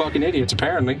bunch of fucking idiots,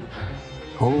 apparently.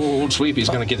 Old Sweepy's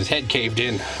gonna get his head caved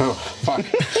in. Oh, fuck.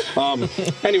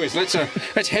 Anyways, let's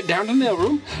head down to the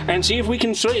mailroom and see if we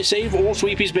can save old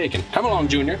Sweepy's bacon. Come along,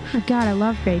 Junior. Oh God, I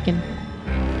love bacon.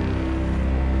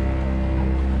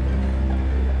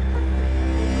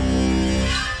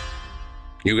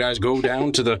 You guys go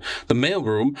down to the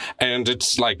mailroom, and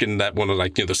it's like in that one of the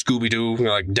Scooby-Doo,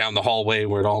 like down the hallway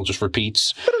where it all just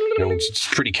repeats. It's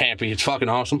pretty campy. It's fucking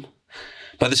awesome.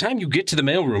 By the time you get to the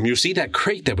mailroom, you see that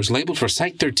crate that was labeled for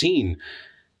Site 13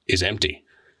 is empty,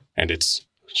 and it's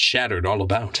shattered all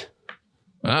about.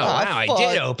 Oh, wow, I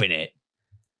did open it.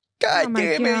 God Oh my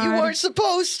damn it, you God. weren't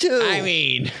supposed to. I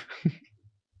mean,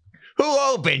 who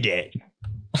opened it?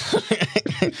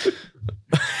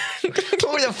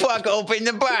 Who the fuck opened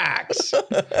the box?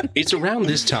 It's around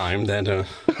this time that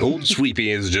old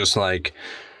Sweepy is just like,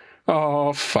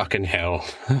 oh, fucking hell.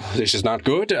 This is not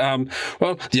good.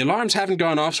 Well, the alarms haven't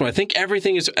gone off, so I think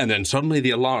everything is... And then suddenly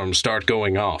the alarms start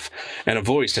going off. And a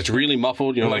voice that's really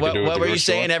muffled, like they do at the What were you grocery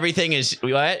store. saying? Everything is...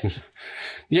 What?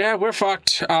 Yeah, we're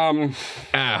fucked. Oh.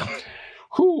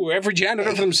 Every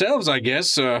janitor for themselves, I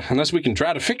guess, unless we can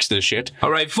try to fix this shit.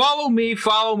 All right, follow me.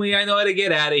 I know how to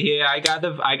get out of here. I got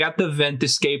the vent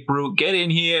escape route. Get in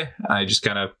here. I just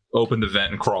kind of open the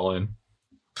vent and crawl in.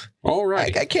 All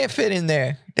right. I can't fit in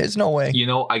there. There's no way. You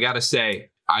know, I gotta say,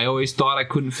 I always thought I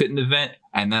couldn't fit in the vent,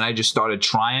 and then I just started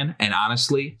trying, and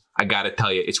honestly, I gotta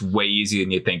tell you, it's way easier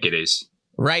than you think it is.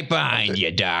 Right behind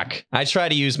you, Doc. I try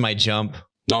to use my jump.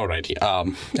 All righty.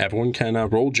 Everyone can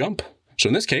roll jump. So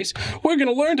in this case, we're going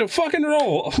to learn to fucking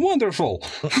roll. Wonderful.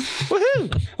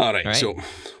 Woohoo. All right. So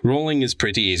rolling is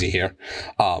pretty easy here.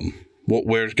 What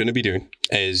we're going to be doing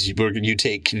is you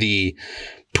take the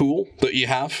pool that you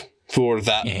have for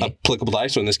that applicable die.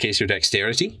 So in this case, your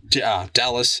dexterity.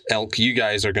 Dallas, Elk, you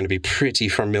guys are going to be pretty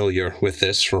familiar with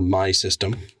this from my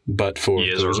system. But for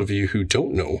those of you who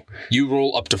don't know, you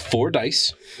roll up to 4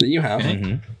 dice that you have.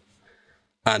 Mm-hmm.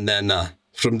 And then...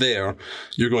 from there,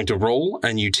 you're going to roll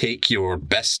and you take your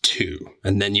best 2,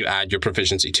 and then you add your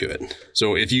proficiency to it.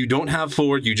 So if you don't have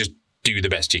 4, you just do the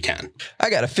best you can. I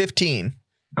got a 15.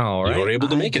 All right. You're able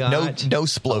to make it. No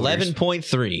sploders.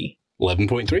 11.3.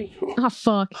 11.3. Oh,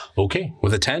 fuck. Okay.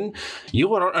 With a 10,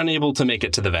 you are unable to make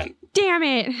it to the vent. Damn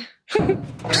it.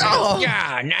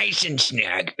 Yeah, nice and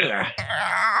snug.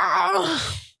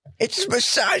 It's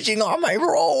massaging all my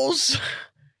rolls.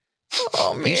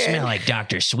 Oh, man. You smell like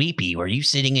Dr. Sweepy. Were you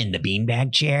sitting in the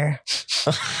beanbag chair?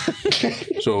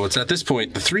 So it's at this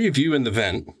point, the 3 of you in the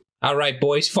vent. All right,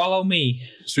 boys, follow me.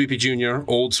 Sweepy Jr.,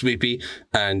 Old Sweepy,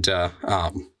 and,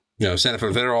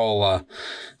 Senator,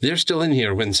 they're still in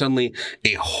here when suddenly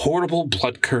a horrible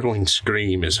blood-curdling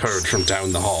scream is heard from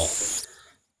down the hall.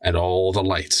 And all the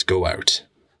lights go out.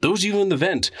 Those of you in the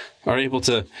vent are able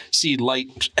to see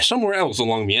light somewhere else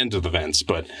along the end of the vents,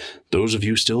 but those of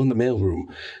you still in the mailroom,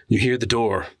 you hear the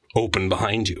door open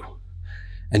behind you,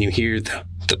 and you hear the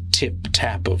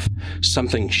tip-tap of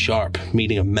something sharp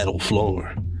meeting a metal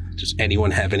floor. Does anyone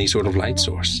have any sort of light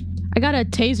source? I got a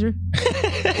taser.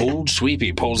 Old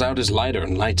Sweepy pulls out his lighter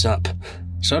and lights up.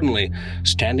 Suddenly,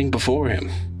 standing before him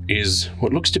is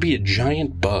what looks to be a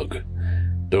giant bug,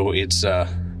 though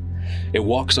it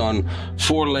walks on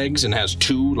 4 legs and has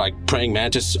 2 like praying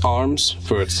mantis arms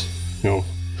for its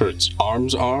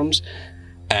arms.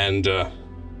 And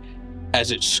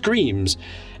as it screams,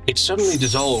 it suddenly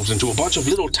dissolves into a bunch of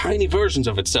little tiny versions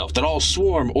of itself that all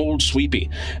swarm Old Sweepy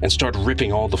and start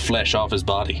ripping all the flesh off his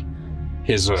body.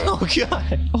 His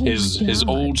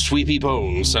old Sweepy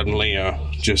bones suddenly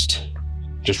just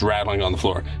rattling on the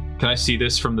floor. Can I see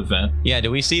this from the vent? Yeah,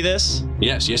 do we see this?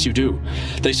 Yes, you do.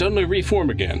 They suddenly reform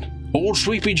again. Old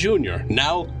Sweepy Jr.,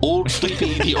 now Old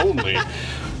Sweepy the Only,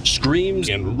 screams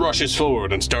and rushes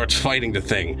forward and starts fighting the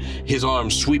thing, his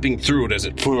arms sweeping through it as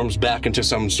it forms back into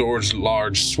some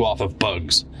large swath of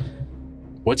bugs.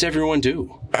 What's everyone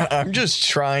do? I'm just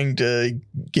trying to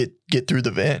get through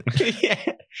the vent.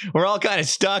 Yeah, we're all kind of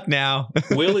stuck now.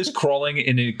 Will is crawling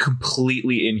in a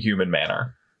completely inhuman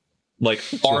manner. Like,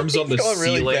 arms on the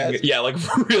ceiling. Really yeah, like,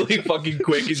 really fucking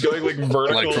quick. He's going, like,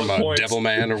 vertical. Like from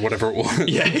Devilman or whatever it was.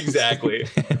 Yeah, exactly.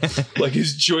 Like,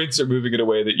 his joints are moving in a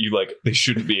way that they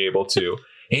shouldn't be able to.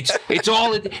 It's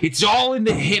all in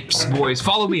the hips, boys.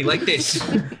 Follow me, like this.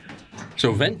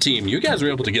 So, Vent Team, you guys are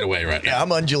able to get away right now. Yeah,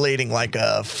 I'm undulating like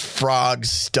a frog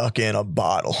stuck in a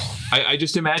bottle. I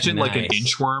just imagine, like, an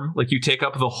inchworm. Like, you take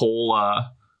up the whole...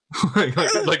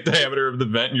 like diameter of the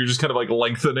vent, and you're just kind of like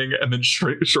lengthening and then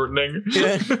shortening.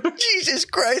 Yeah. Jesus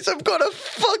Christ, I'm gonna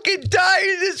fucking die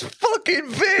in this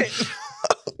fucking vent.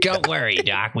 Don't worry,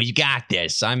 Doc. We got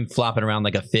this. I'm flopping around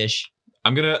like a fish.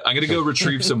 I'm gonna go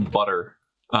retrieve some butter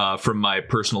from my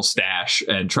personal stash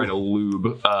and try to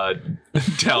lube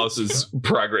Dallas's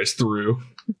progress through.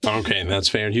 Okay, that's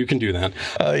fair. You can do that.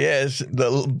 Oh, yes. The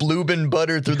lubing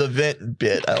butter through the vent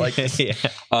bit. I like this. Yeah.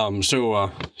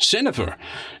 So, Jennifer,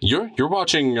 you're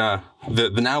watching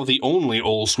the only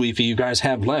old sweepy you guys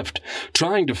have left,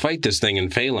 trying to fight this thing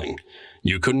and failing.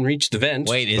 You couldn't reach the vent.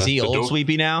 Wait, is he old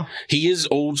Sweepy now? He is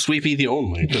old Sweepy the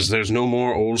only, because there's no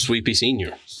more old Sweepy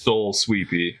Senior. Soul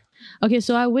Sweepy. Okay,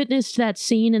 so I witnessed that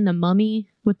scene in The Mummy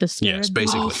with the scarab. Yes,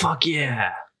 basically. Oh, fuck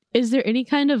yeah. Is there any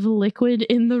kind of liquid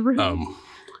in the room?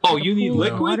 Oh, you need Pool of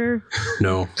liquid? Water?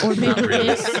 No. Or maybe Not really.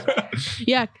 piss?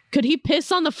 Yeah, could he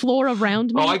piss on the floor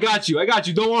around me? Oh, I got you.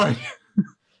 Don't worry.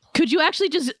 Could you actually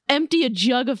just empty a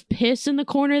jug of piss in the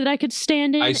corner that I could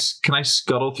stand in? Can I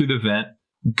scuttle through the vent,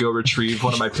 go retrieve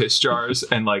one of my piss jars,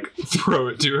 and like throw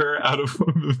it to her out of one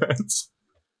of the vents?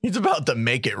 He's about to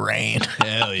make it rain.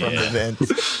 Hell From the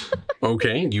vents.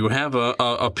 Okay, you have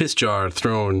a piss jar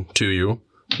thrown to you.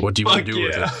 What do you want to do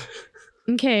with it?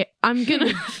 Okay, I'm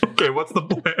gonna Okay, what's the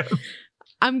plan?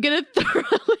 I'm gonna throw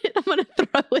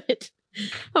it.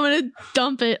 I'm gonna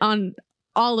dump it on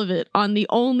all of it on the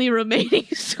only remaining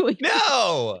sweet.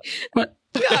 No! What?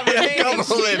 Come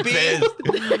on, piss.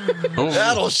 Oh.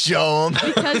 That'll show him.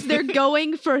 Because they're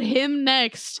going for him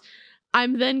next.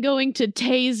 I'm then going to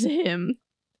tase him.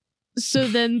 So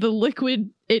then the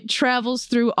liquid, it travels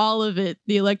through all of it,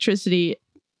 the electricity,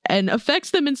 and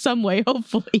affects them in some way,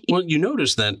 hopefully. Well, you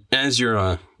notice that as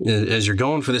you're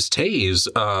going for this tase,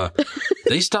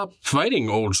 they stop fighting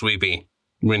old Sweepy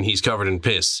when he's covered in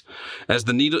piss. As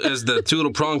the two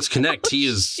little prongs connect, he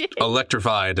is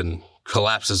electrified and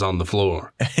collapses on the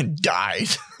floor And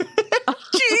dies.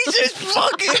 Jesus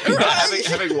fucking Christ.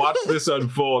 having watched this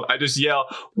unfold, I just yell,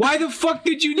 "Why the fuck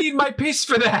did you need my piss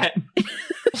for that?"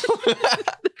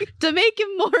 To make him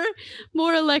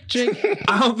more electric.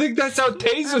 I don't think that's how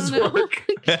tasers work.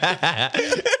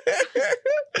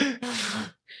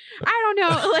 I don't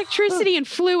know, electricity and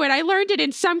fluid. I learned it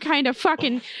in some kind of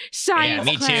fucking science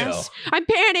me class. too. I'm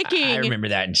panicking. I remember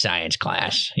that in science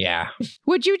class. Yeah.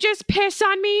 Would you just piss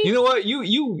on me? You know what?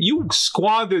 You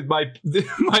squandered my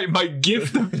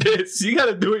gift of piss. You got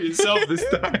to do it yourself this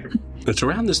time. It's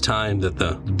around this time that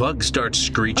the bug starts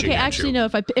screeching Okay, at actually, you. no.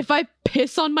 If I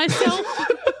piss on myself,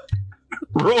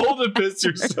 Roll to piss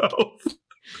yourself.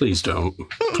 Please don't.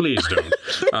 Please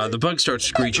don't. The bug starts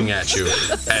screeching at you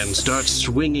and starts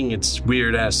swinging its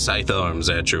weird-ass scythe arms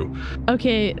at you.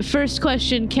 okay. First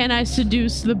question: can I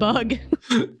seduce the bug?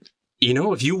 You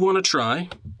know, if you want to try,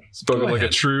 Spoken Go like a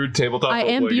ahead. true tabletop. I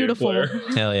am role-playing beautiful. player.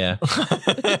 Hell yeah.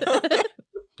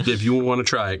 if you want to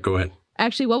try it, go ahead.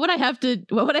 Actually, what would I have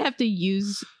to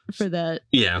use for that?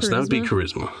 Yeah, so that would be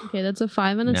charisma. Okay, that's a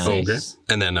 5 and a Nice. 6.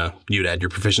 Okay. And then you'd add your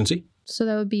proficiency. So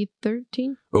that would be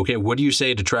 13. Okay, what do you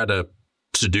say to try to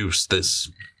seduce this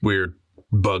weird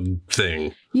bug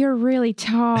thing? You're really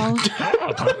tall.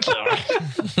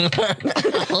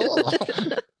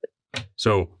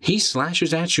 So he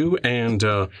slashes at you, and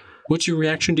what's your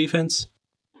reaction defense?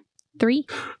 3.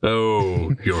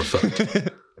 Oh, you're fucked.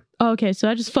 Okay, so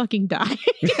I just fucking die.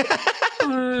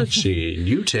 Let's see.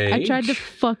 You take. I tried to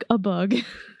fuck a bug.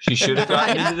 She should have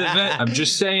gotten into the vent. I'm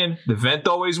just saying, the vent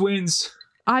always wins.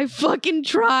 I fucking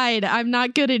tried. I'm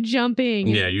not good at jumping.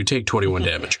 Yeah, you take 21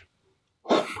 damage.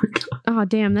 Oh,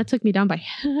 damn. That took me down by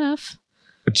half.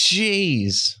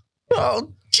 Jeez.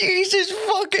 Oh, Jesus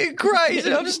fucking Christ.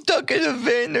 I'm stuck in a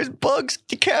vent. There's bugs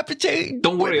decapitating.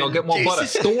 Don't worry, I'll get more butter.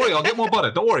 Jesus. Don't worry, I'll get more butter.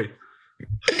 Don't worry.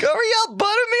 Hurry up.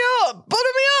 Butter me up. Butter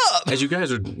me up. As you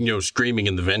guys are, screaming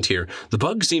in the vent here, the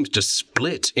bug seems to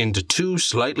split into two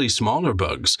slightly smaller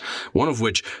bugs, one of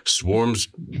which swarms,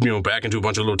 back into a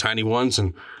bunch of little tiny ones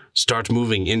and starts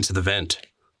moving into the vent.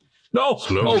 No.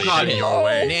 Slowly Oh god. heading your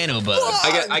way. Nanobug.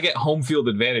 I get home field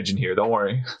advantage in here. Don't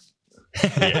worry.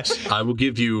 Yes, I will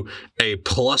give you a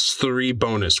 +3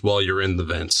 bonus while you're in the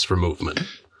vents for movement.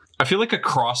 I feel like a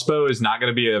crossbow is not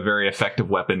going to be a very effective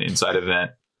weapon inside a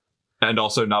vent, and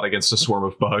also not against a swarm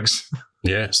of bugs.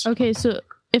 Yes. Okay, so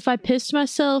if I pissed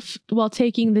myself while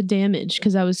taking the damage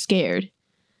because I was scared,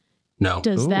 No.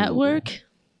 does that work?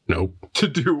 Nope. To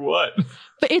do what?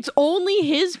 But it's only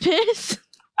his piss?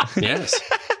 Yes.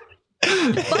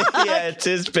 Yeah, it's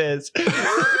his piss.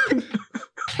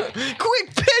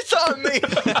 Quick, piss on me.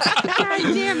 God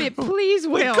damn it. Please,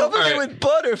 Will. Cover All me right. with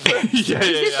butter first. Yeah.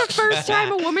 Is this the first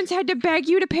time a woman's had to beg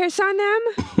you to piss on them?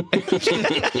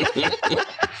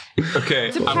 Okay.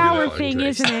 It's a I'm power gonna- thing,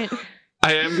 isn't it?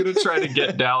 I am going to try to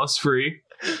get Dallas free.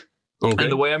 Okay.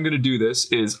 And the way I'm going to do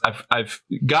this is I've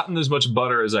gotten as much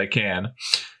butter as I can,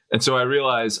 And so I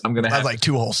realize I'm going to have That's like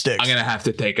 2 whole sticks. I'm going to have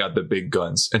to take out the big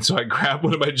guns. And so I grab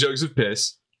one of my jugs of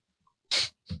piss.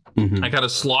 Mhm. I kind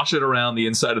of slosh it around the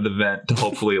inside of the vent to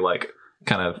hopefully like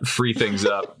kind of free things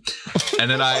up. And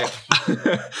then I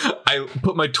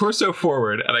put my torso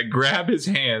forward and I grab his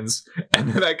hands and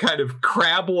then I kind of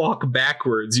crab walk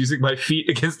backwards using my feet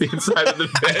against the inside of the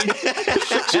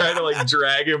vent, trying to like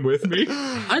drag him with me.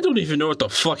 I don't even know what the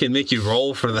fucking make you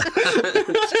roll for that.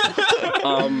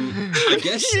 I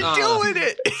guess You're doing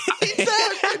it.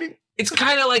 It's happening. It's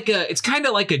kind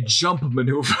of like a jump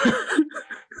maneuver.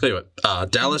 Tell you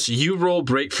what, Dallas, you roll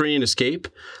break free and escape.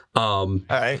 All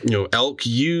right. Elk,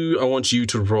 I want you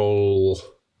to roll.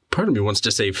 Part of me wants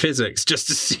to say physics just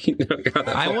to see.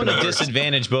 I want to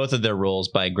disadvantage both of their rolls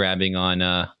by grabbing on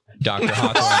Dr.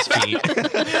 Hawthorne's feet.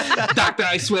 Doctor,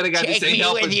 I swear to God, this ain't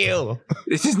helping. you.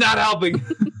 This is not helping.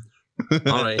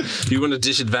 All right. If you want to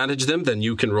disadvantage them, then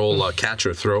you can roll catch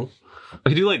or throw. I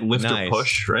can do like lift Nice. or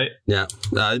push, right? Yeah.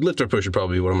 Lift or push would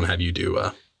probably be what I'm going to have you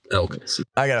do, Elk.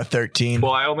 I got a 13.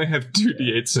 Well, I only have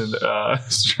 2d8s in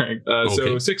strength. So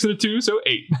Okay. 6 and a 2, so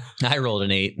 8. I rolled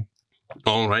an 8.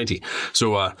 All righty.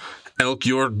 So, Elk,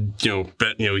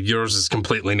 yours is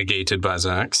completely negated by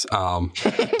Zach's.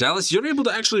 Dallas, you're able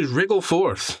to actually wriggle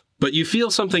forth, but you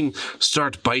feel something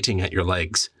start biting at your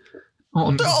legs.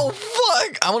 Oh, no. Oh,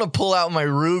 fuck. I want to pull out my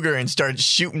Ruger and start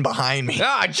shooting behind me.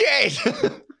 Ah, jeez.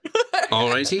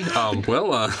 Alrighty.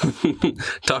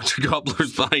 Dr.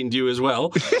 Gobbler's behind you as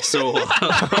well. So,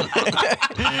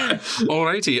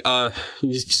 alrighty.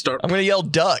 You start. I'm going to yell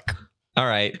duck. All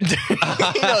right. He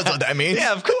knows what that means.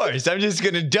 Yeah, of course. I'm just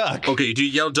going to duck. Okay, do you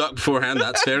yell duck beforehand?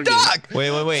 That's fair game. Duck!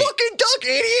 Wait. Fucking duck,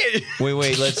 idiot!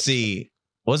 Wait. Let's see.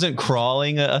 Wasn't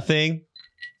crawling a thing?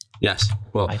 Yes.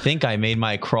 Well, I think I made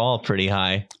my crawl pretty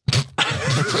high.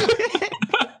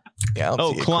 Yeah, I'll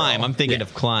Oh, see you climb. crawl. I'm thinking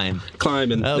of climb.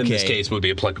 climb in this Okay. case would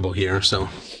be applicable here. So,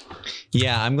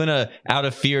 Yeah, I'm going to, out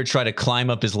of fear, try to climb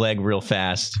up his leg real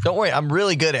fast. Don't worry, I'm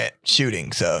really good at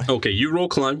shooting, so. okay, you roll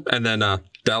climb, and then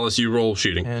Dallas, you roll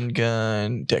shooting.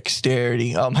 Handgun,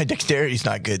 dexterity. Oh, my dexterity's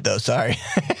not good though. Sorry.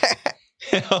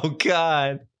 Oh,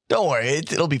 God. Don't worry,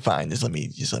 it'll be fine. Just let me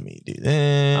do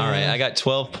that. All right, I got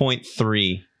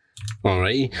 12.3. All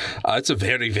right. It's a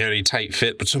very, very tight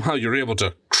fit, but somehow you're able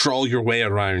to crawl your way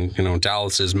around,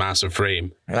 Dallas's massive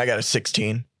frame. And I got a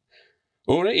 16.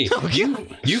 All right.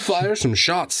 You fire some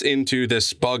shots into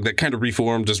this bug that kind of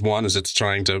reformed as one as it's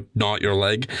trying to gnaw at your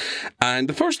leg. And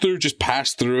the first two just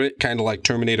pass through it, kind of like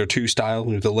Terminator 2 style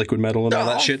with the liquid metal and all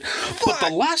that shit. But the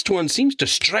last one seems to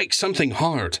strike something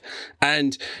hard.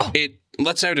 And it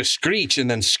lets out a screech and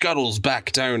then scuttles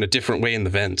back down a different way in the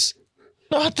vents.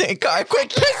 Oh, thank God. Quick,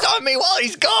 piss on me while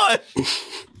he's gone.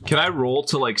 Can I roll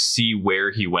to like see where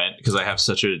he went? Because I have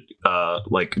such a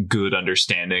like good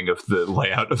understanding of the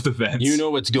layout of the vents. You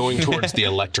know it's going towards the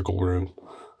electrical room.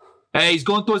 Hey, he's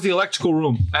going towards the electrical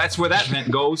room. That's where that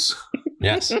vent goes.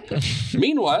 Yes.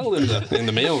 Meanwhile, in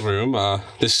the mail room,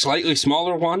 this slightly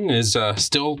smaller one is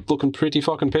still looking pretty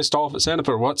fucking pissed off at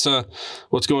Jennifer. What's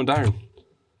going down?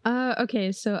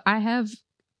 Okay, so I have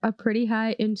a pretty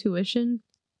high intuition.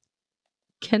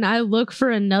 Can I look for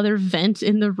another vent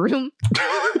in the room?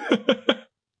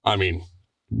 I mean,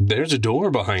 there's a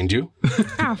door behind you.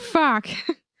 Oh, fuck.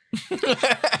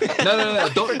 No.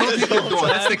 Don't take the door.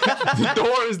 The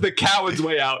door is the coward's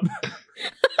way out.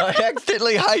 I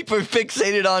accidentally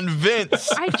hyperfixated on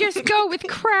Vince. I just go with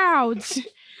crowds.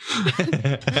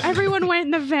 Everyone went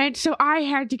in the vent, so I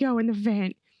had to go in the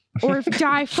vent. Or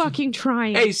die fucking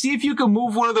trying. Hey, see if you can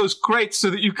move one of those crates so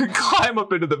that you can climb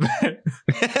up into the vent.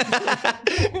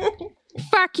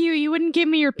 Fuck you, you wouldn't give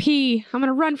me your pee. I'm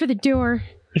gonna run for the door.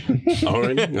 All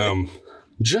right.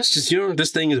 Just as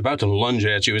this thing is about to lunge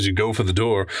at you as you go for the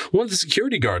door, one of the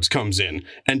security guards comes in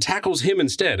and tackles him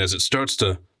instead as it starts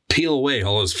to peel away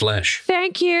all his flesh.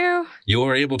 Thank you. You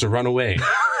are able to run away.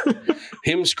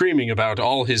 Him screaming about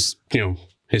all his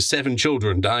 7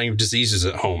 children dying of diseases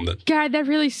at home. God, that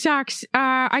really sucks.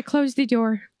 I closed the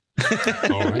door.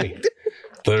 All right.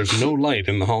 There's no light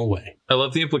in the hallway. I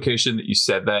love the implication that you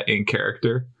said that in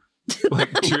character. Like,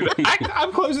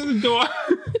 I'm closing the door.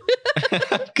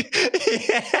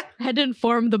 I had to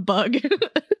inform the bug.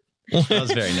 That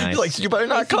was very nice. Like, you better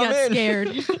not He come got in.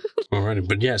 scared. All right,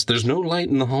 but yes, there's no light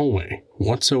in the hallway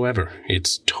whatsoever.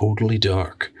 It's totally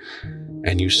dark.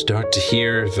 And you start to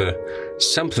hear the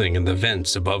something in the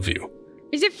vents above you.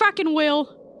 Is it fucking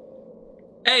Will?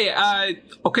 Hey,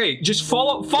 okay, just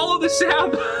follow the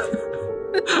sound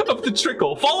of the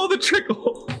trickle. Follow the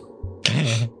trickle.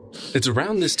 It's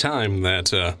around this time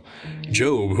that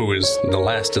Job, who is the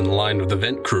last in the line of the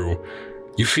vent crew,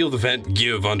 you feel the vent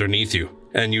give underneath you.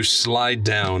 and you slide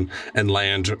down and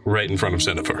land right in front of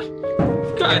Jennifer.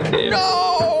 God damn.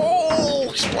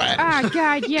 No! Sweat. Ah,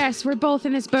 God, yes, we're both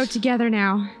in this boat together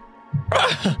now.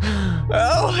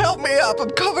 Oh, help me up. I'm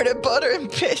covered in butter and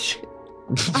piss.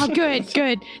 Oh, good.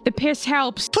 The piss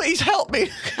helps. Please help me.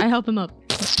 I help him up.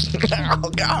 Oh,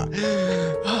 God.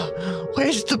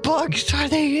 Where's the bugs? Are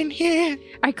they in here?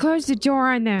 I closed the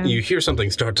door on them. You hear something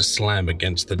start to slam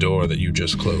against the door that you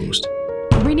just closed.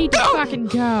 We need to fucking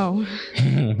go.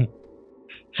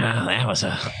 Oh, that was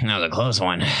a close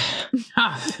one.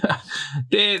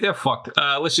 They're fucked.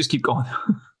 Let's just keep going.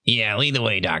 Yeah, lead the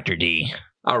way, Dr. D.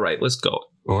 All right, let's go.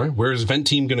 All right, where's Vent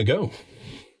Team gonna go?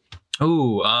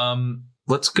 Ooh,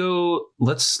 let's go.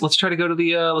 Let's try to go to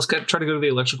the try to go to the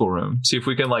electrical room. See if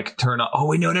we can like turn on. Oh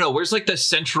wait, no. Where's like the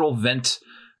central vent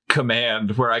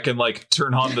command where I can like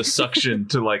turn on the suction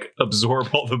to like absorb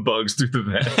all the bugs through the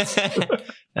vents?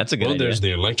 That's a good idea. There's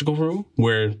the electrical room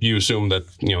where you assume that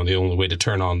the only way to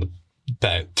turn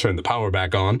the power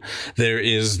back on. There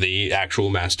is the actual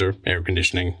master air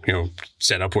conditioning,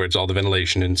 set up where it's all the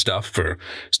ventilation and stuff for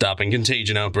stopping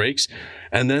contagion outbreaks.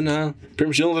 And then pretty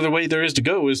much the only other way there is to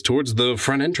go is towards the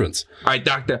front entrance. All right,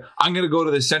 Doctor, I'm going to go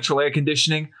to the central air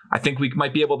conditioning. I think we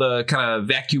might be able to kind of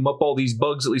vacuum up all these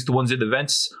bugs, at least the ones in the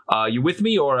vents. You with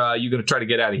me, or are you going to try to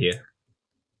get out of here?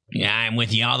 Yeah, I'm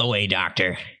with you all the way,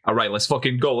 Doctor. All right, let's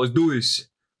fucking go. Let's do this.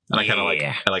 And I kind of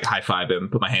I high five him,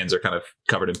 but my hands are kind of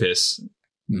covered in piss.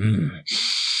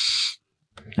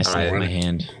 I slap my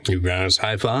hand. You guys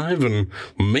high five and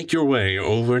make your way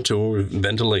over to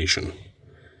ventilation.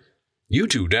 You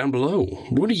two down below,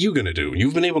 what are you going to do?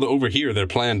 You've been able to overhear their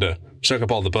plan to suck up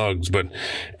all the bugs, but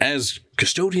as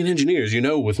custodian engineers,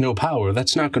 with no power,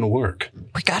 that's not going to work.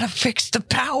 We gotta fix the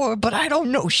power, but I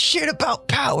don't know shit about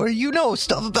power. You know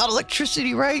stuff about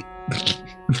electricity, right?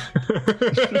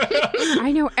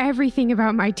 I know everything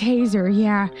about my taser,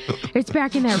 yeah. It's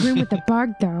back in that room with the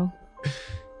bug, though.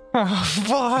 Oh,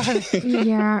 fuck.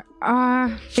 Yeah,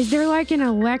 is there like an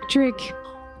electric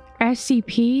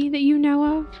SCP that you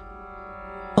know of?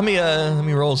 Let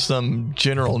me roll some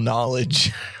general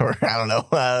knowledge, or I don't know.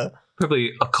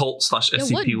 Probably occult /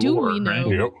 SCP what do lore, we know? right?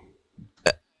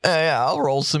 Yep. Yeah, I'll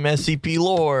roll some SCP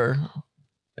lore.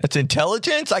 That's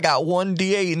intelligence. I got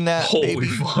 1d8 in that. Holy baby.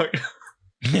 fuck.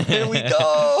 Here we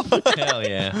go. Hell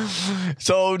yeah.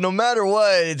 So no matter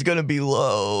what, it's gonna be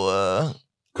low.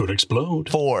 Could explode.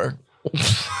 4.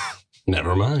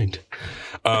 Never mind.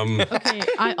 Okay,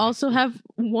 I also have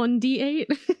 1d8.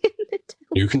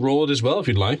 You can roll it as well if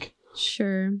you'd like.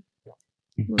 Sure.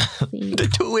 Let's see. The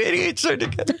two idiots are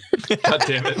together. God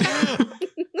damn it.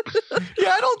 Yeah,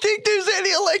 I don't think there's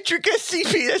any electric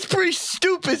SCP. That's pretty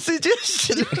stupid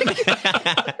suggestion.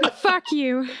 Fuck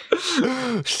you.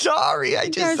 Sorry, I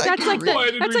just... That's like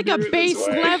Why did that's we like a do it base this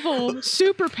way? level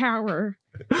superpower.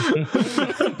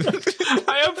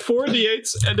 I have 4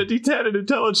 d8s and a d10 in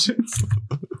intelligence.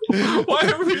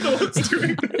 Why are we the ones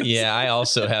doing this? Yeah, I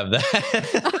also have that.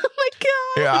 Oh my god.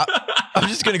 Yeah, I'm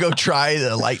just gonna go try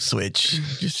the light switch,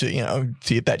 just to,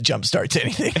 see if that jump starts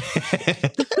anything.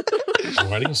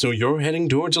 Alrighty, so you're heading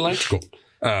towards electrical.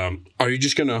 Are you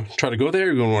just going to try to go there?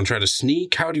 You're going to want to try to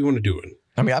sneak? How do you want to do it?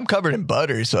 I mean, I'm covered in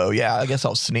butter, so yeah, I guess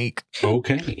I'll sneak.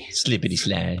 Okay. Slippity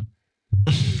slide.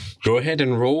 Go ahead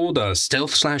and roll the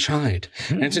stealth / hide.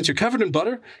 And since you're covered in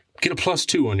butter, get a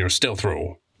 +2 on your stealth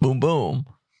roll. Boom, boom.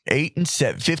 8 and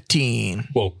 7, 15.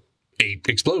 Well, 8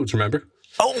 explodes, remember?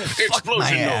 Oh, fuck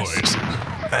my ass.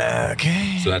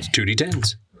 Okay. So that's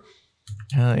 2d10s.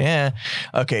 Oh, yeah.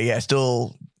 Okay, yeah,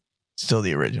 still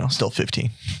the original. Still 15.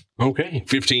 Okay,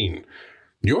 15.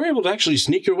 You're able to actually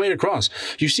sneak your way across.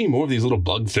 You see more of these little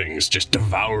bug things just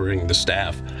devouring the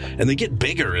staff. And they get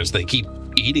bigger as they keep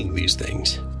eating these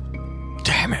things.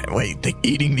 Damn it. Wait, they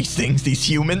eating these things, these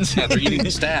humans? Yeah, they're eating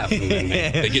the staff, and then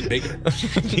they get bigger.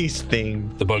 These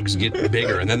things. The bugs get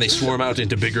bigger, and then they swarm out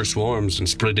into bigger swarms and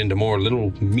split into more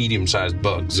little medium-sized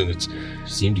bugs, and it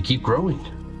seems to keep growing.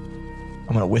 I'm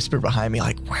going to whisper behind me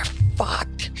like, we're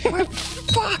fucked. We're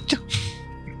fucked.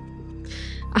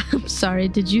 I'm sorry,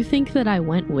 did you think that I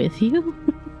went with you?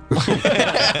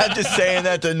 I'm just saying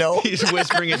that to know. He's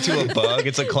whispering it to a bug.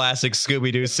 It's a classic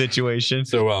Scooby-Doo situation.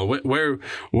 So where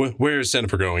is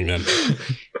Jennifer going then?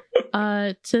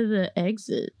 To the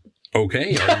exit.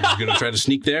 Okay, are you going to try to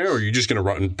sneak there, or are you just going to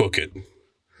run and book it?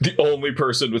 The only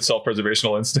person with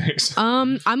self-preservational instincts.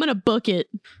 I'm gonna book it.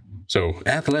 So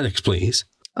athletics, please.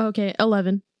 Okay,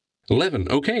 11. 11.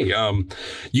 Okay.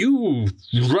 You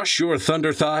rush your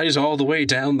thunder thighs all the way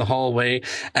down the hallway,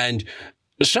 and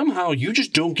somehow you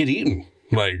just don't get eaten.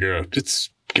 Like,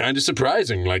 it's kind of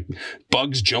surprising. Like,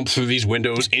 bugs jump through these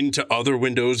windows into other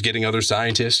windows, getting other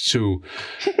scientists who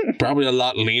probably a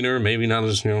lot leaner, maybe not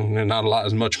as, not a lot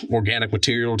as much organic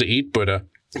material to eat, but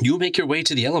you make your way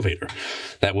to the elevator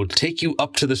that will take you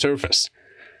up to the surface.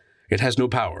 It has no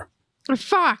power. Oh,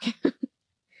 fuck.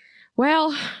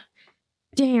 Well,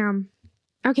 damn.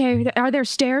 Okay, are there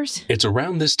stairs? It's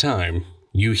around this time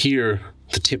you hear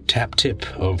the tip-tap-tip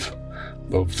of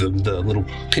the little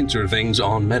pincer things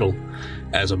on metal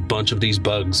as a bunch of these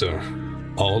bugs are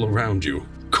all around you,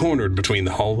 cornered between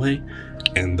the hallway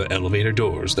and the elevator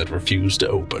doors that refuse to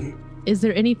open. Is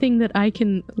there anything that I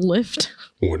can lift?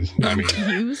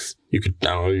 Use? You could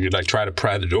like try to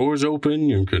pry the doors open.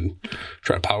 You could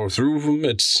try to power through them.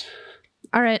 It's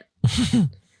all right. I'm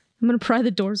gonna pry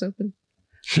the doors open.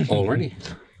 already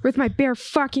With my bare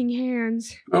fucking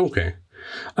hands. okay.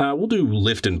 We'll do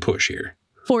lift and push here.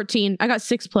 14. I got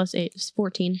 6 plus 8. It's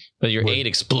 14. But your 8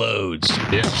 explodes.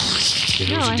 Yeah.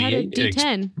 No, I had a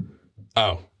D10.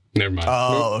 Oh, never mind.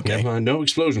 Oh, Nope, okay. Never mind. No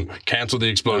explosion. Cancel the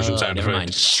explosion sound Never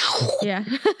effect. mind. Yeah.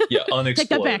 Yeah,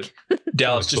 unexploded. Take that back.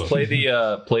 Dallas, just play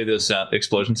the sound,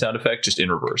 explosion sound effect just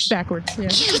in reverse. Backwards.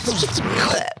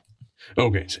 Yeah.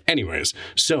 Okay. Anyways,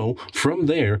 so from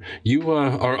there, you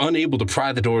are unable to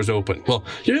pry the doors open. Well,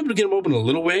 you're able to get them open a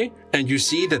little way, and you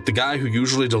see that the guy who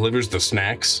usually delivers the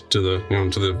snacks to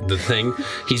the thing,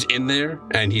 he's in there,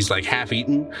 and he's like half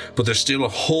eaten, but there's still a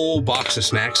whole box of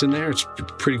snacks in there. It's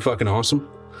pretty fucking awesome.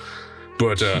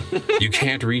 But you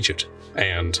can't reach it,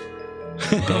 and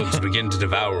bugs begin to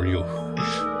devour you,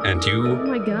 and Oh you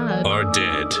my god. are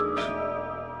dead.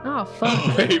 Oh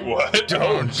fuck. Wait, what?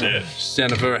 Oh, shit.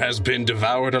 Sennifer has been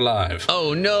devoured alive.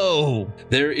 Oh no!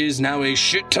 There is now a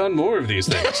shit ton more of these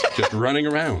things just running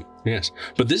around. Yes.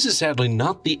 But this is sadly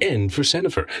not the end for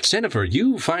Sennifer. Sennifer,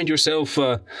 you find yourself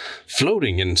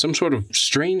floating in some sort of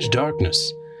strange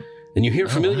darkness. And you hear a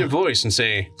familiar voice and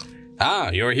say, "Ah,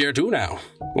 you're here too now,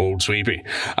 old Sweepy.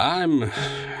 I'm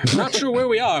not sure where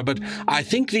we are, but I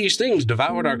think these things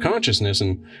devoured our consciousness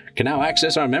and can now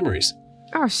access our memories."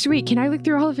 Oh, sweet. Can I look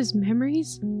through all of his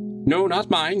memories? No, not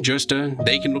mine. Just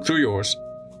they can look through yours.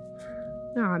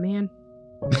 Oh, man.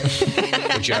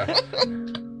 Which,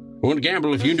 wouldn't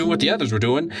gamble if you knew what the others were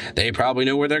doing. They probably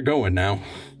know where they're going now.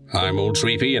 I'm Old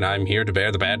Sweepy, and I'm here to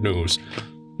bear the bad news.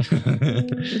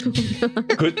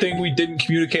 Good thing we didn't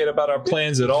communicate about our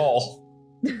plans at all.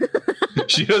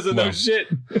 She doesn't know shit.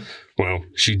 Well,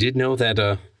 she did know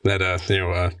that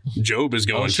Job is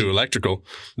going to electrical.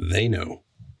 They know.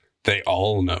 They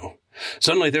all know.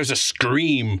 Suddenly there's a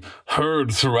scream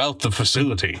heard throughout the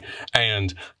facility,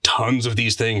 and tons of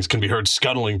these things can be heard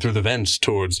scuttling through the vents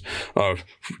towards our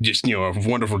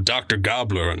wonderful Dr.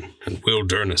 Gobbler and Will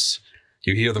Durness.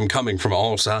 You hear them coming from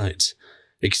all sides.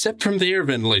 Except from the air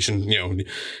ventilation,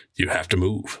 you have to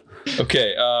move.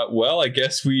 Okay, well, I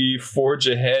guess we forge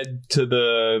ahead to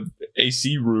the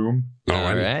AC room.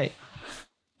 All right.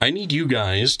 I need you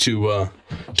guys to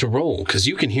roll, because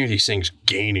you can hear these things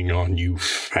gaining on you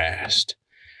fast.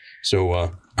 So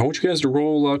I want you guys to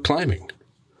roll climbing.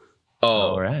 Oh,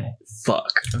 All right.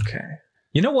 fuck. Okay.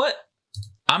 You know what?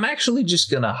 I'm actually just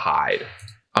going to hide.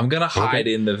 I'm going to hide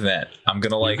in the vent. I'm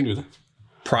going You can do to that.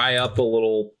 pry up a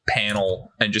little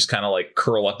panel and just kind of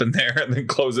curl up in there and then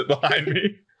close it behind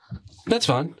me. That's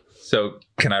fine. So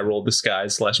can I roll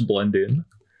disguise / blend in?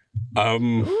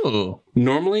 Ooh.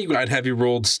 Normally I'd have you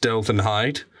rolled stealth and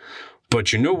hide,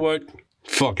 but you know what?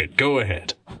 Fuck it. Go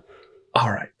ahead.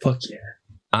 All right. Fuck yeah.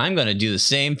 I'm going to do the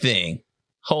same thing.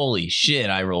 Holy shit,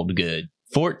 I rolled good.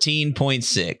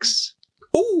 14.6.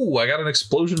 Ooh, I got an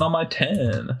explosion on my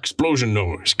 10. Explosion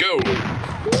noise. Go.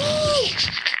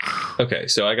 Okay,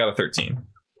 so I got a 13.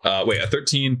 A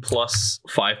 13 plus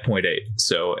 5.8.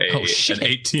 So an shit.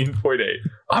 18.8.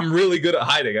 I'm really good at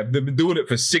hiding. I've been doing it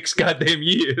for 6 goddamn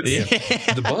years.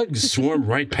 The bugs swarm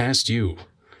right past you.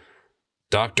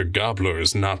 Dr. Gobbler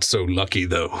is not so lucky,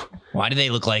 though. Why do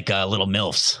they look like little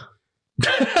MILFs?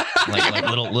 like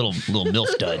little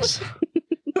MILF duds.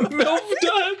 MILF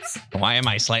duds. Why am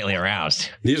I slightly aroused?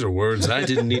 These are words I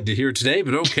didn't need to hear today,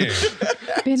 but okay.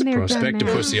 Been there, done Prospective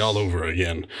that. pussy all over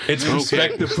again. It's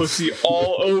respect the pussy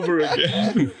all over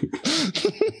again.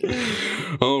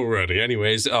 Alrighty.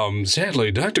 Anyways,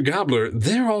 sadly, Dr. Gobbler,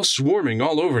 they're all swarming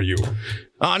all over you.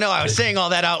 Oh no, I was saying all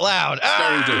that out loud.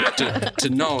 Starting to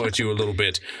gnaw at you a little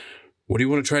bit. What do you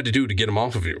want to try to do to get them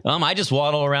off of you? I just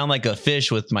waddle around like a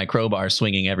fish with my crowbar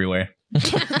swinging everywhere.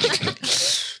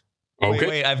 Okay.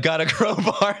 Wait, I've got a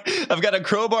crowbar. I've got a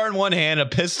crowbar in one hand, a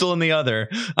pistol in the other.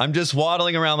 I'm just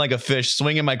waddling around like a fish,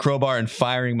 swinging my crowbar and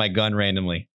firing my gun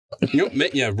randomly.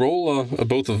 Roll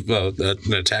both of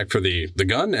an attack for the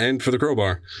gun and for the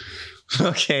crowbar.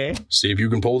 Okay. See if you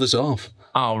can pull this off.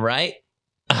 All right.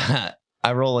 I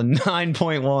roll a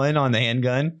 9.1 on the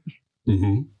handgun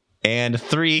Mm-hmm. and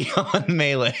 3 on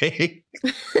melee.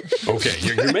 Okay,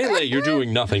 your melee, you're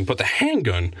doing nothing, but the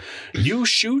handgun, you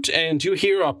shoot and you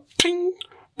hear a ping,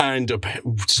 and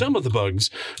some of the bugs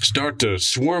start to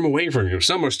swarm away from you.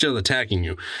 Some are still attacking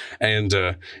you, and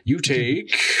you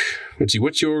take. Let's see,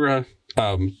 what's your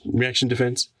reaction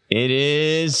defense? It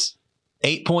is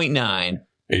 8.9.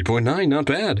 8.9, not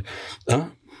bad.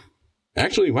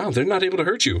 Actually, wow, they're not able to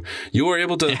hurt you. You are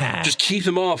able to just keep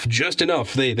them off just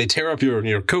enough. They tear up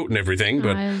your coat and everything,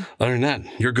 but other than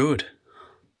that, you're good.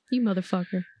 You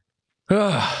motherfucker.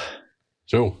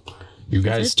 So, you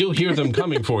guys still hear them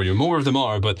coming for you. More of them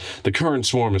are, but the current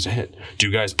swarm is ahead. Do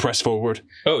you guys press forward?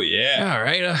 Oh, yeah. All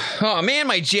right. Oh, man,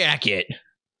 my jacket.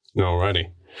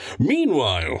 Alrighty.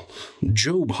 Meanwhile,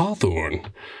 Job Hawthorne,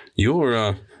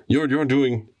 you're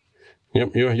doing.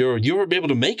 Yep, you're able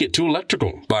to make it to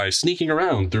electrical by sneaking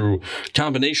around through a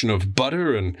combination of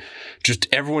butter and just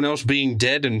everyone else being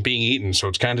dead and being eaten, so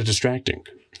it's kind of distracting.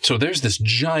 So there's this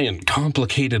giant,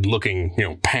 complicated-looking,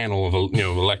 panel of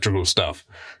electrical stuff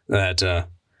that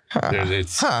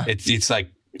it's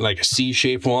like a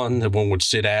C-shaped one that one would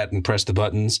sit at and press the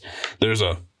buttons. There's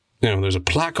a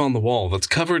plaque on the wall that's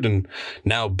covered in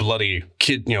now bloody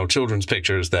children's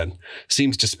pictures that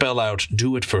seems to spell out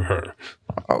 "Do it for her."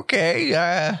 Okay,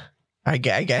 I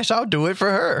guess I'll do it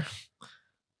for her.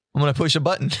 I'm gonna push a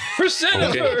button. For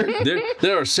Senator! Okay.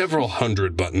 There are several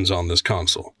hundred buttons on this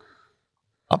console.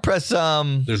 I'll press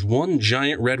There's one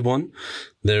giant red one.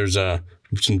 There's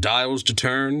some dials to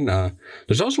turn.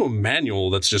 There's also a manual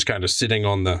that's just kind of sitting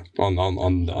on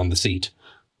the seat.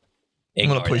 I'm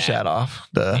gonna push that off.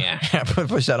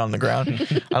 Push that on the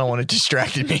ground. I don't want it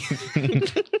distracted me.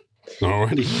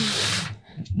 Alrighty.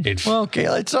 Well, okay,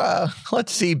 let's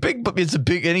see.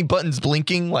 Any buttons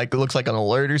blinking? Like it looks like an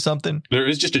alert or something. There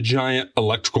is just a giant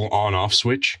electrical on-off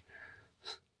switch.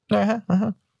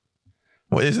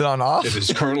 What, is it on off? It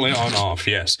is currently on off.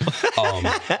 Yes. Who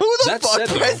the fuck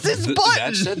pressed this button?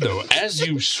 That said, though, as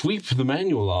you sweep the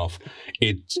manual off,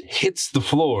 it hits the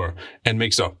floor and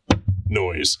makes a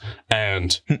noise,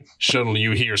 and suddenly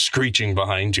you hear screeching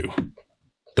behind you.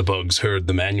 The bugs heard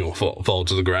the manual fall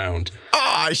to the ground.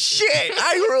 Oh shit!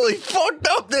 I really fucked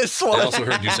up this one. I also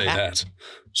heard you say that.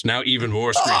 It's now even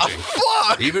more screeching. Oh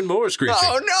fuck! Even more screeching.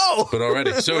 Oh no! But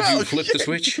already, so do you flip the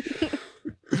switch?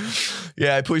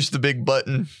 Yeah, I pushed the big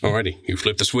button. Alrighty, you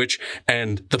flip the switch,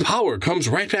 and the power comes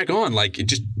right back on, like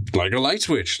a light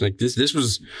switch. Like this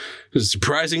was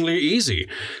surprisingly easy.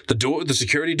 The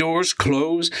security doors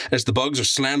close as the bugs are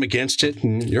slammed against it,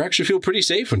 and you actually feel pretty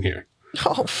safe in here.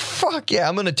 Oh fuck yeah!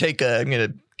 I'm gonna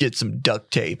get some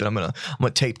duct tape, and I'm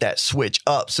gonna tape that switch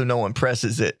up so no one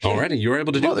presses it. Alrighty, you're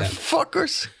able to do that.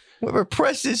 Motherfuckers! Whoever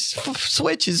presses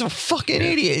switch is a fucking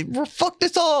idiot. We'll fuck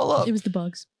this all up. It was the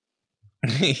bugs.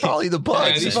 Probably the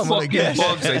bugs. These if I'm gonna fucking guess.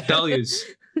 bugs, I tell you.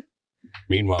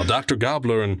 Meanwhile, Dr.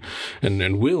 Gobbler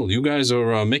and Will, you guys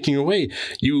are making your way.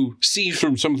 You see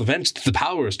from some of the vents that the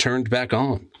power is turned back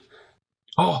on.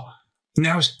 Oh,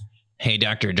 now. Hey,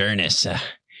 Dr. Durness.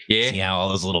 Yeah. See how all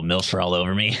those little milfs are all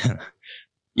over me?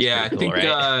 Yeah, I cool, think,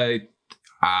 right?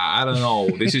 I don't know.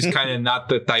 This is kind of not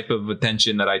the type of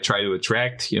attention that I try to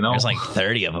attract, There's like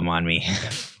 30 of them on me.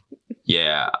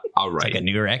 Yeah, all It's right. like a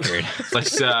new record.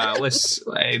 Let's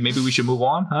maybe we should move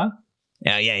on, huh?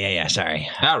 Yeah. Sorry.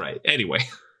 All right. Anyway,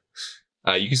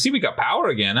 you can see we got power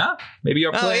again, huh? Maybe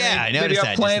our plan. I noticed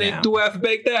that just now. to have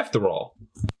baked after all.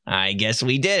 I guess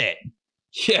we did it.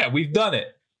 Yeah, we've done it.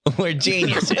 We're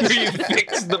geniuses. We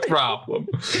fixed the problem.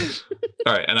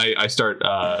 All right, and I start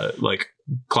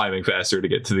climbing faster to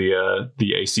get to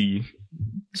the AC.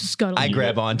 Scuttle. I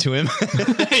grab onto him.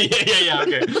 yeah.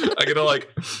 Okay, I'm gonna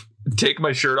take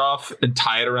my shirt off and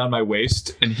tie it around my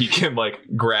waist, and he can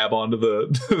grab onto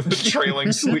the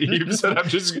trailing sleeves, and I'm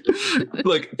just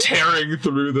tearing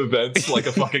through the vents like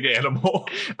a fucking animal.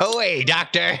 Oh wait,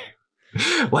 doctor.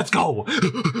 Let's go.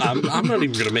 I'm not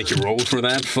even going to make you roll for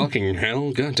that. Fucking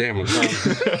hell. God damn it.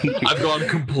 I've gone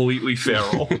completely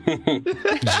feral.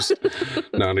 Just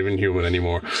not even human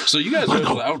anymore. So you guys are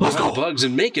able to outrun the bugs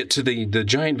and make it to the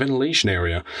giant ventilation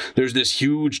area. There's this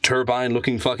huge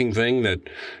turbine-looking fucking thing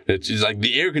it's like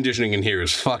the air conditioning in here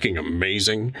is fucking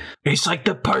amazing. It's like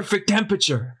the perfect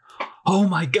temperature. Oh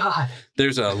my god.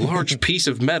 There's a large piece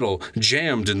of metal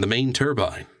jammed in the main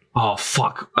turbine. Oh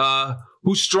fuck.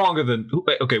 Who's stronger than?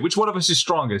 Okay, which one of us is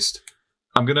strongest?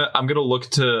 I'm gonna look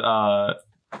to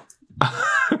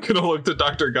I'm gonna look to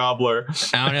Dr. Gobbler.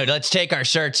 I don't know. Let's take our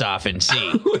shirts off and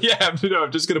see. Yeah,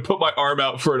 I'm just gonna put my arm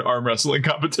out for an arm wrestling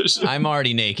competition. I'm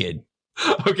already naked.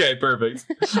 Okay, perfect.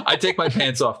 I take my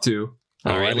pants off too.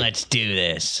 All right, Alrighty. let's do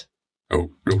this. Oh,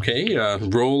 okay.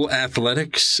 Roll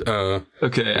athletics.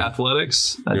 Okay,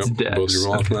 athletics. That's Yep, dex. both your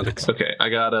roll athletics. Okay, I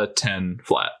got a 10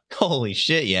 flat. Holy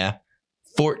shit, yeah.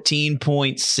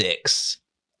 14.6.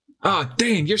 Oh,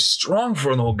 dang, you're strong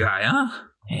for an old guy, huh?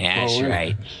 Yeah, that's Oh, yeah.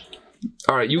 right.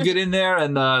 All right, you get in there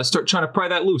and start trying to pry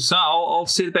that loose. Huh? I'll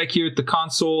sit back here at the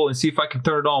console and see if I can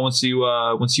turn it on once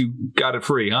you got it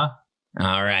free, huh?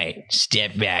 All right,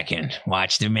 step back and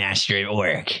watch the master at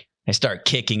work. I start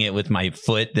kicking it with my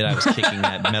foot that I was kicking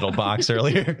that metal box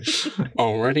earlier.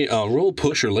 Alrighty. Roll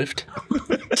push or lift.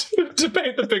 To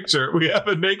paint the picture, we have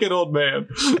a naked old man,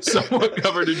 somewhat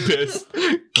covered in piss, Like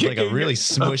a kicking- really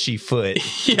smushy foot.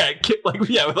 yeah,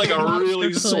 with like a Monster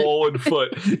really foot. swollen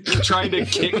foot, trying to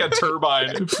kick a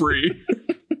turbine free,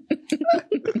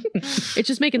 It's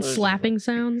just making slapping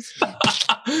sounds.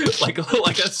 like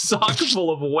a sock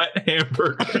full of wet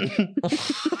hamburger.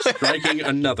 Striking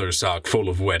another sock full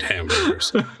of wet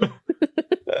hamburgers.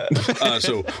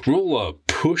 So roll a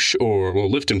push or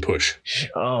lift and push.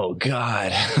 Oh,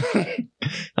 God.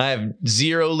 I have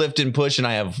 0 lift and push, and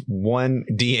I have 1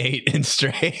 D8 in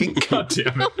strength. God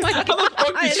damn it! Oh my How the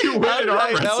fuck did you win in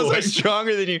arm That was like wrestling?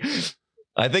 stronger than you.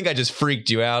 I think I just freaked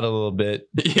you out a little bit.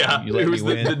 Yeah, You let it was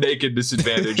me the win. naked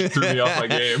disadvantage threw me off my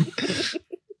game.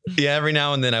 Yeah, every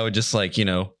now and then I would just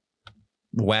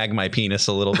wag my penis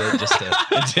a little bit just to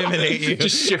intimidate you.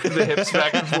 Just shift the hips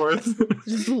back and forth.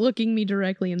 Just looking me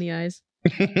directly in the eyes.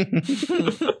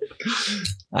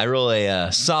 I roll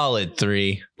a solid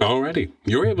 3. Alrighty.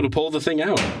 You're able to pull the thing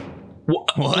out.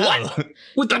 What?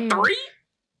 With the 3?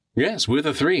 Yes, with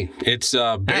a 3. It's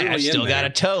barely I in still got there. a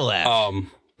toe left.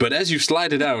 But as you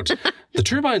slide it out, the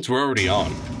turbines were already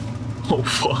on. Oh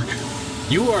fuck!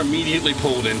 You are immediately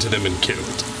pulled into them and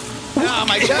killed. Oh,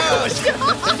 my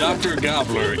toes! Dr.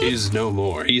 Gobbler is no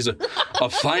more. He's a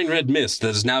fine red mist that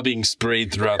is now being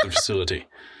sprayed throughout the facility.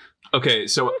 Okay,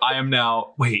 so I am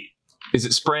now. Wait, is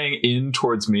it spraying in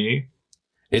towards me?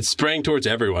 It's spraying towards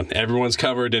everyone. Everyone's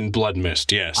covered in blood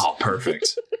mist, yes. Oh,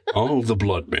 perfect. All the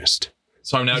blood mist.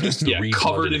 So I'm now just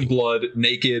covered in blood,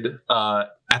 naked,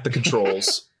 at the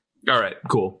controls. All right,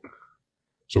 cool.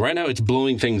 So right now it's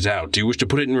blowing things out. Do you wish to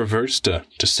put it in reverse to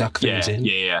suck things in?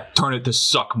 Yeah. Turn it to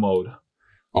suck mode.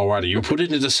 Alrighty, you put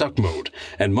it into suck mode.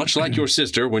 And much like your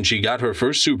sister when she got her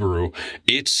first Subaru,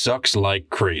 it sucks like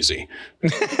crazy.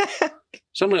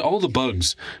 Suddenly all the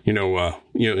bugs,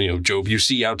 Job, you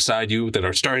see outside you that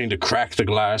are starting to crack the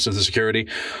glass of the security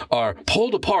are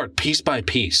pulled apart piece by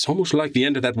piece, almost like the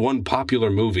end of that one popular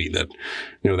movie that,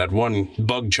 that one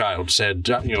bug child said,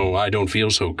 I don't feel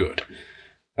so good.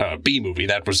 B movie,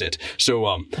 that was it. So,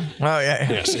 Oh, yeah.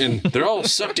 yes, and they're all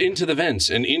sucked into the vents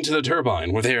and into the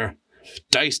turbine where they're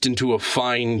diced into a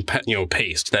fine,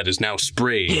 paste that is now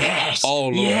sprayed all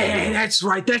over. Yeah, that's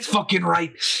right. That's fucking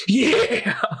right.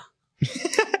 Yeah.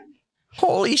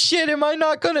 Holy shit, am I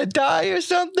not gonna die or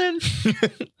something?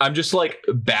 I'm just like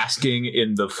basking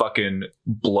in the fucking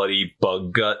bloody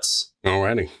bug guts.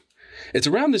 Alrighty. It's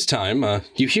around this time,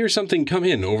 you hear something come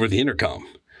in over the intercom.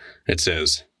 It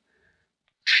says,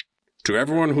 "To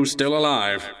everyone who's still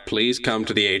alive, please come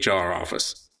to the HR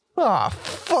office." Oh,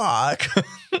 fuck.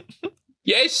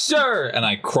 Yes, sir. And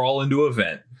I crawl into a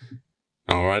vent.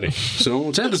 Alrighty. So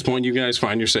it's at this point you guys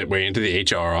find your way into the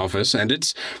HR office, and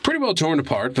it's pretty well torn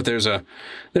apart, but there's a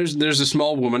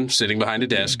small woman sitting behind a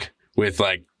desk with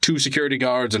like 2 security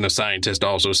guards and a scientist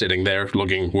also sitting there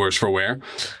looking worse for wear.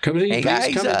 Come in, Hey,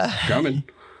 please, guys, come in.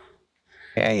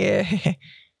 Yeah.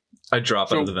 I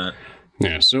drop out of the vent.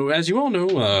 Yeah, so as you all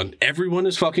know, everyone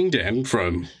is fucking dead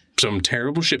from some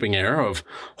terrible shipping error of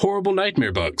horrible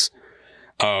nightmare bugs.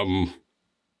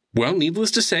 Well,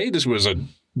 needless to say, this was a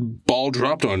ball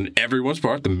dropped on everyone's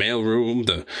part, the mailroom,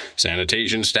 the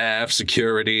sanitation staff,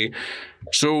 security.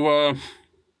 So,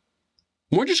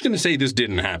 we're just going to say this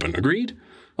didn't happen, agreed?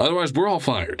 Otherwise, we're all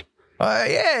fired.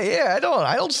 Yeah.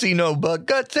 I don't see no bug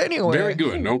guts anywhere. Very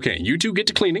good. Okay, you two get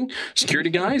to cleaning. Security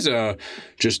guys,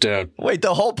 just, Wait,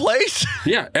 the whole place?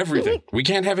 yeah, everything. We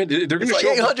can't have it. They're going It's to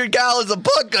like show up. 800 gallons of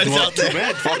bug guts Well, out too there.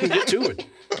 bad. Fucking get to it.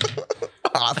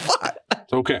 Ah, fuck.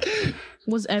 Okay.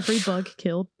 Was every bug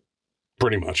killed?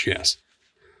 Pretty much, yes.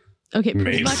 Okay, pretty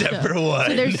Maybe. much Except though. for one.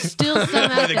 So there's still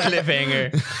some out With a there.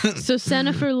 cliffhanger. So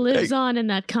Senifer lives on in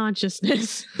that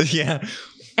consciousness. Yeah.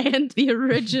 And the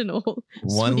original.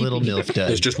 One Sweetie. little MILF does.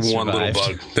 There's just one little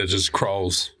survived. bug that just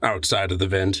crawls outside of the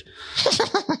vent.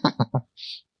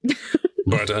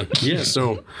 But, yeah,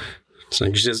 so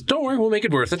she says, don't worry, we'll make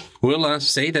it worth it. We'll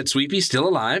say that Sweepy's still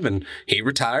alive and he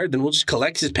retired, then we'll just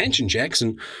collect his pension checks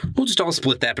and we'll just all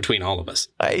split that between all of us.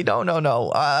 Hey, no.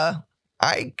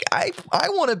 I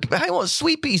want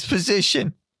Sweepy's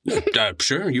position.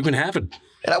 Sure, you can have it.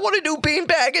 And I want to do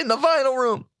beanbag in the vinyl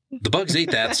room. The bugs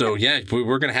ate that, so yeah,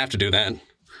 we're gonna have to do that.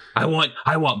 I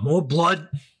want more blood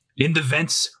in the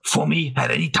vents for me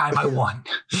at any time I want.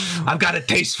 I've got a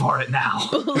taste for it now.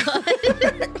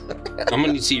 I'm gonna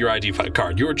need to see your ID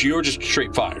card. You're just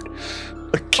straight fired.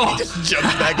 He just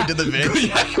jumps back into the vent.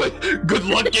 Yeah, good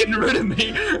luck getting rid of me.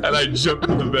 And I jump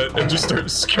into the vent and just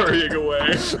start scurrying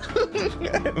away.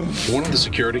 One of the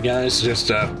security guys just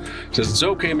says, "It's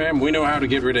okay, ma'am. We know how to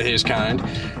get rid of his kind."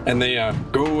 And they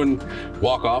go and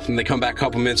walk off, and they come back a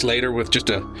couple minutes later with just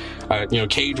a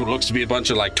cage what looks to be a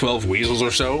bunch of like 12 weasels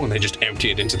or so, and they just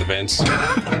empty it into the vents.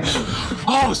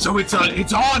 Oh, so it's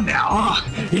on now.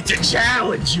 Huh? It's a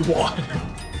challenge you want.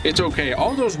 It's okay.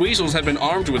 All those weasels have been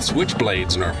armed with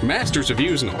switchblades and are masters of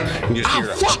using them. And you just hear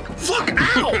Fuck,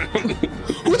 ow!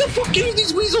 Who the fuck gave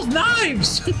these weasels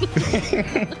knives?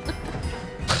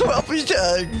 Well,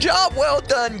 job well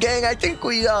done, gang. I think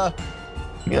we,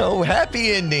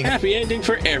 happy ending. Happy ending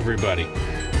for everybody.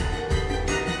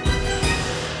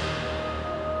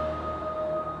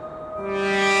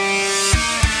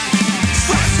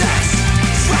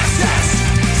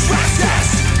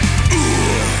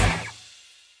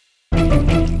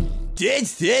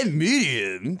 That's that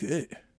medium.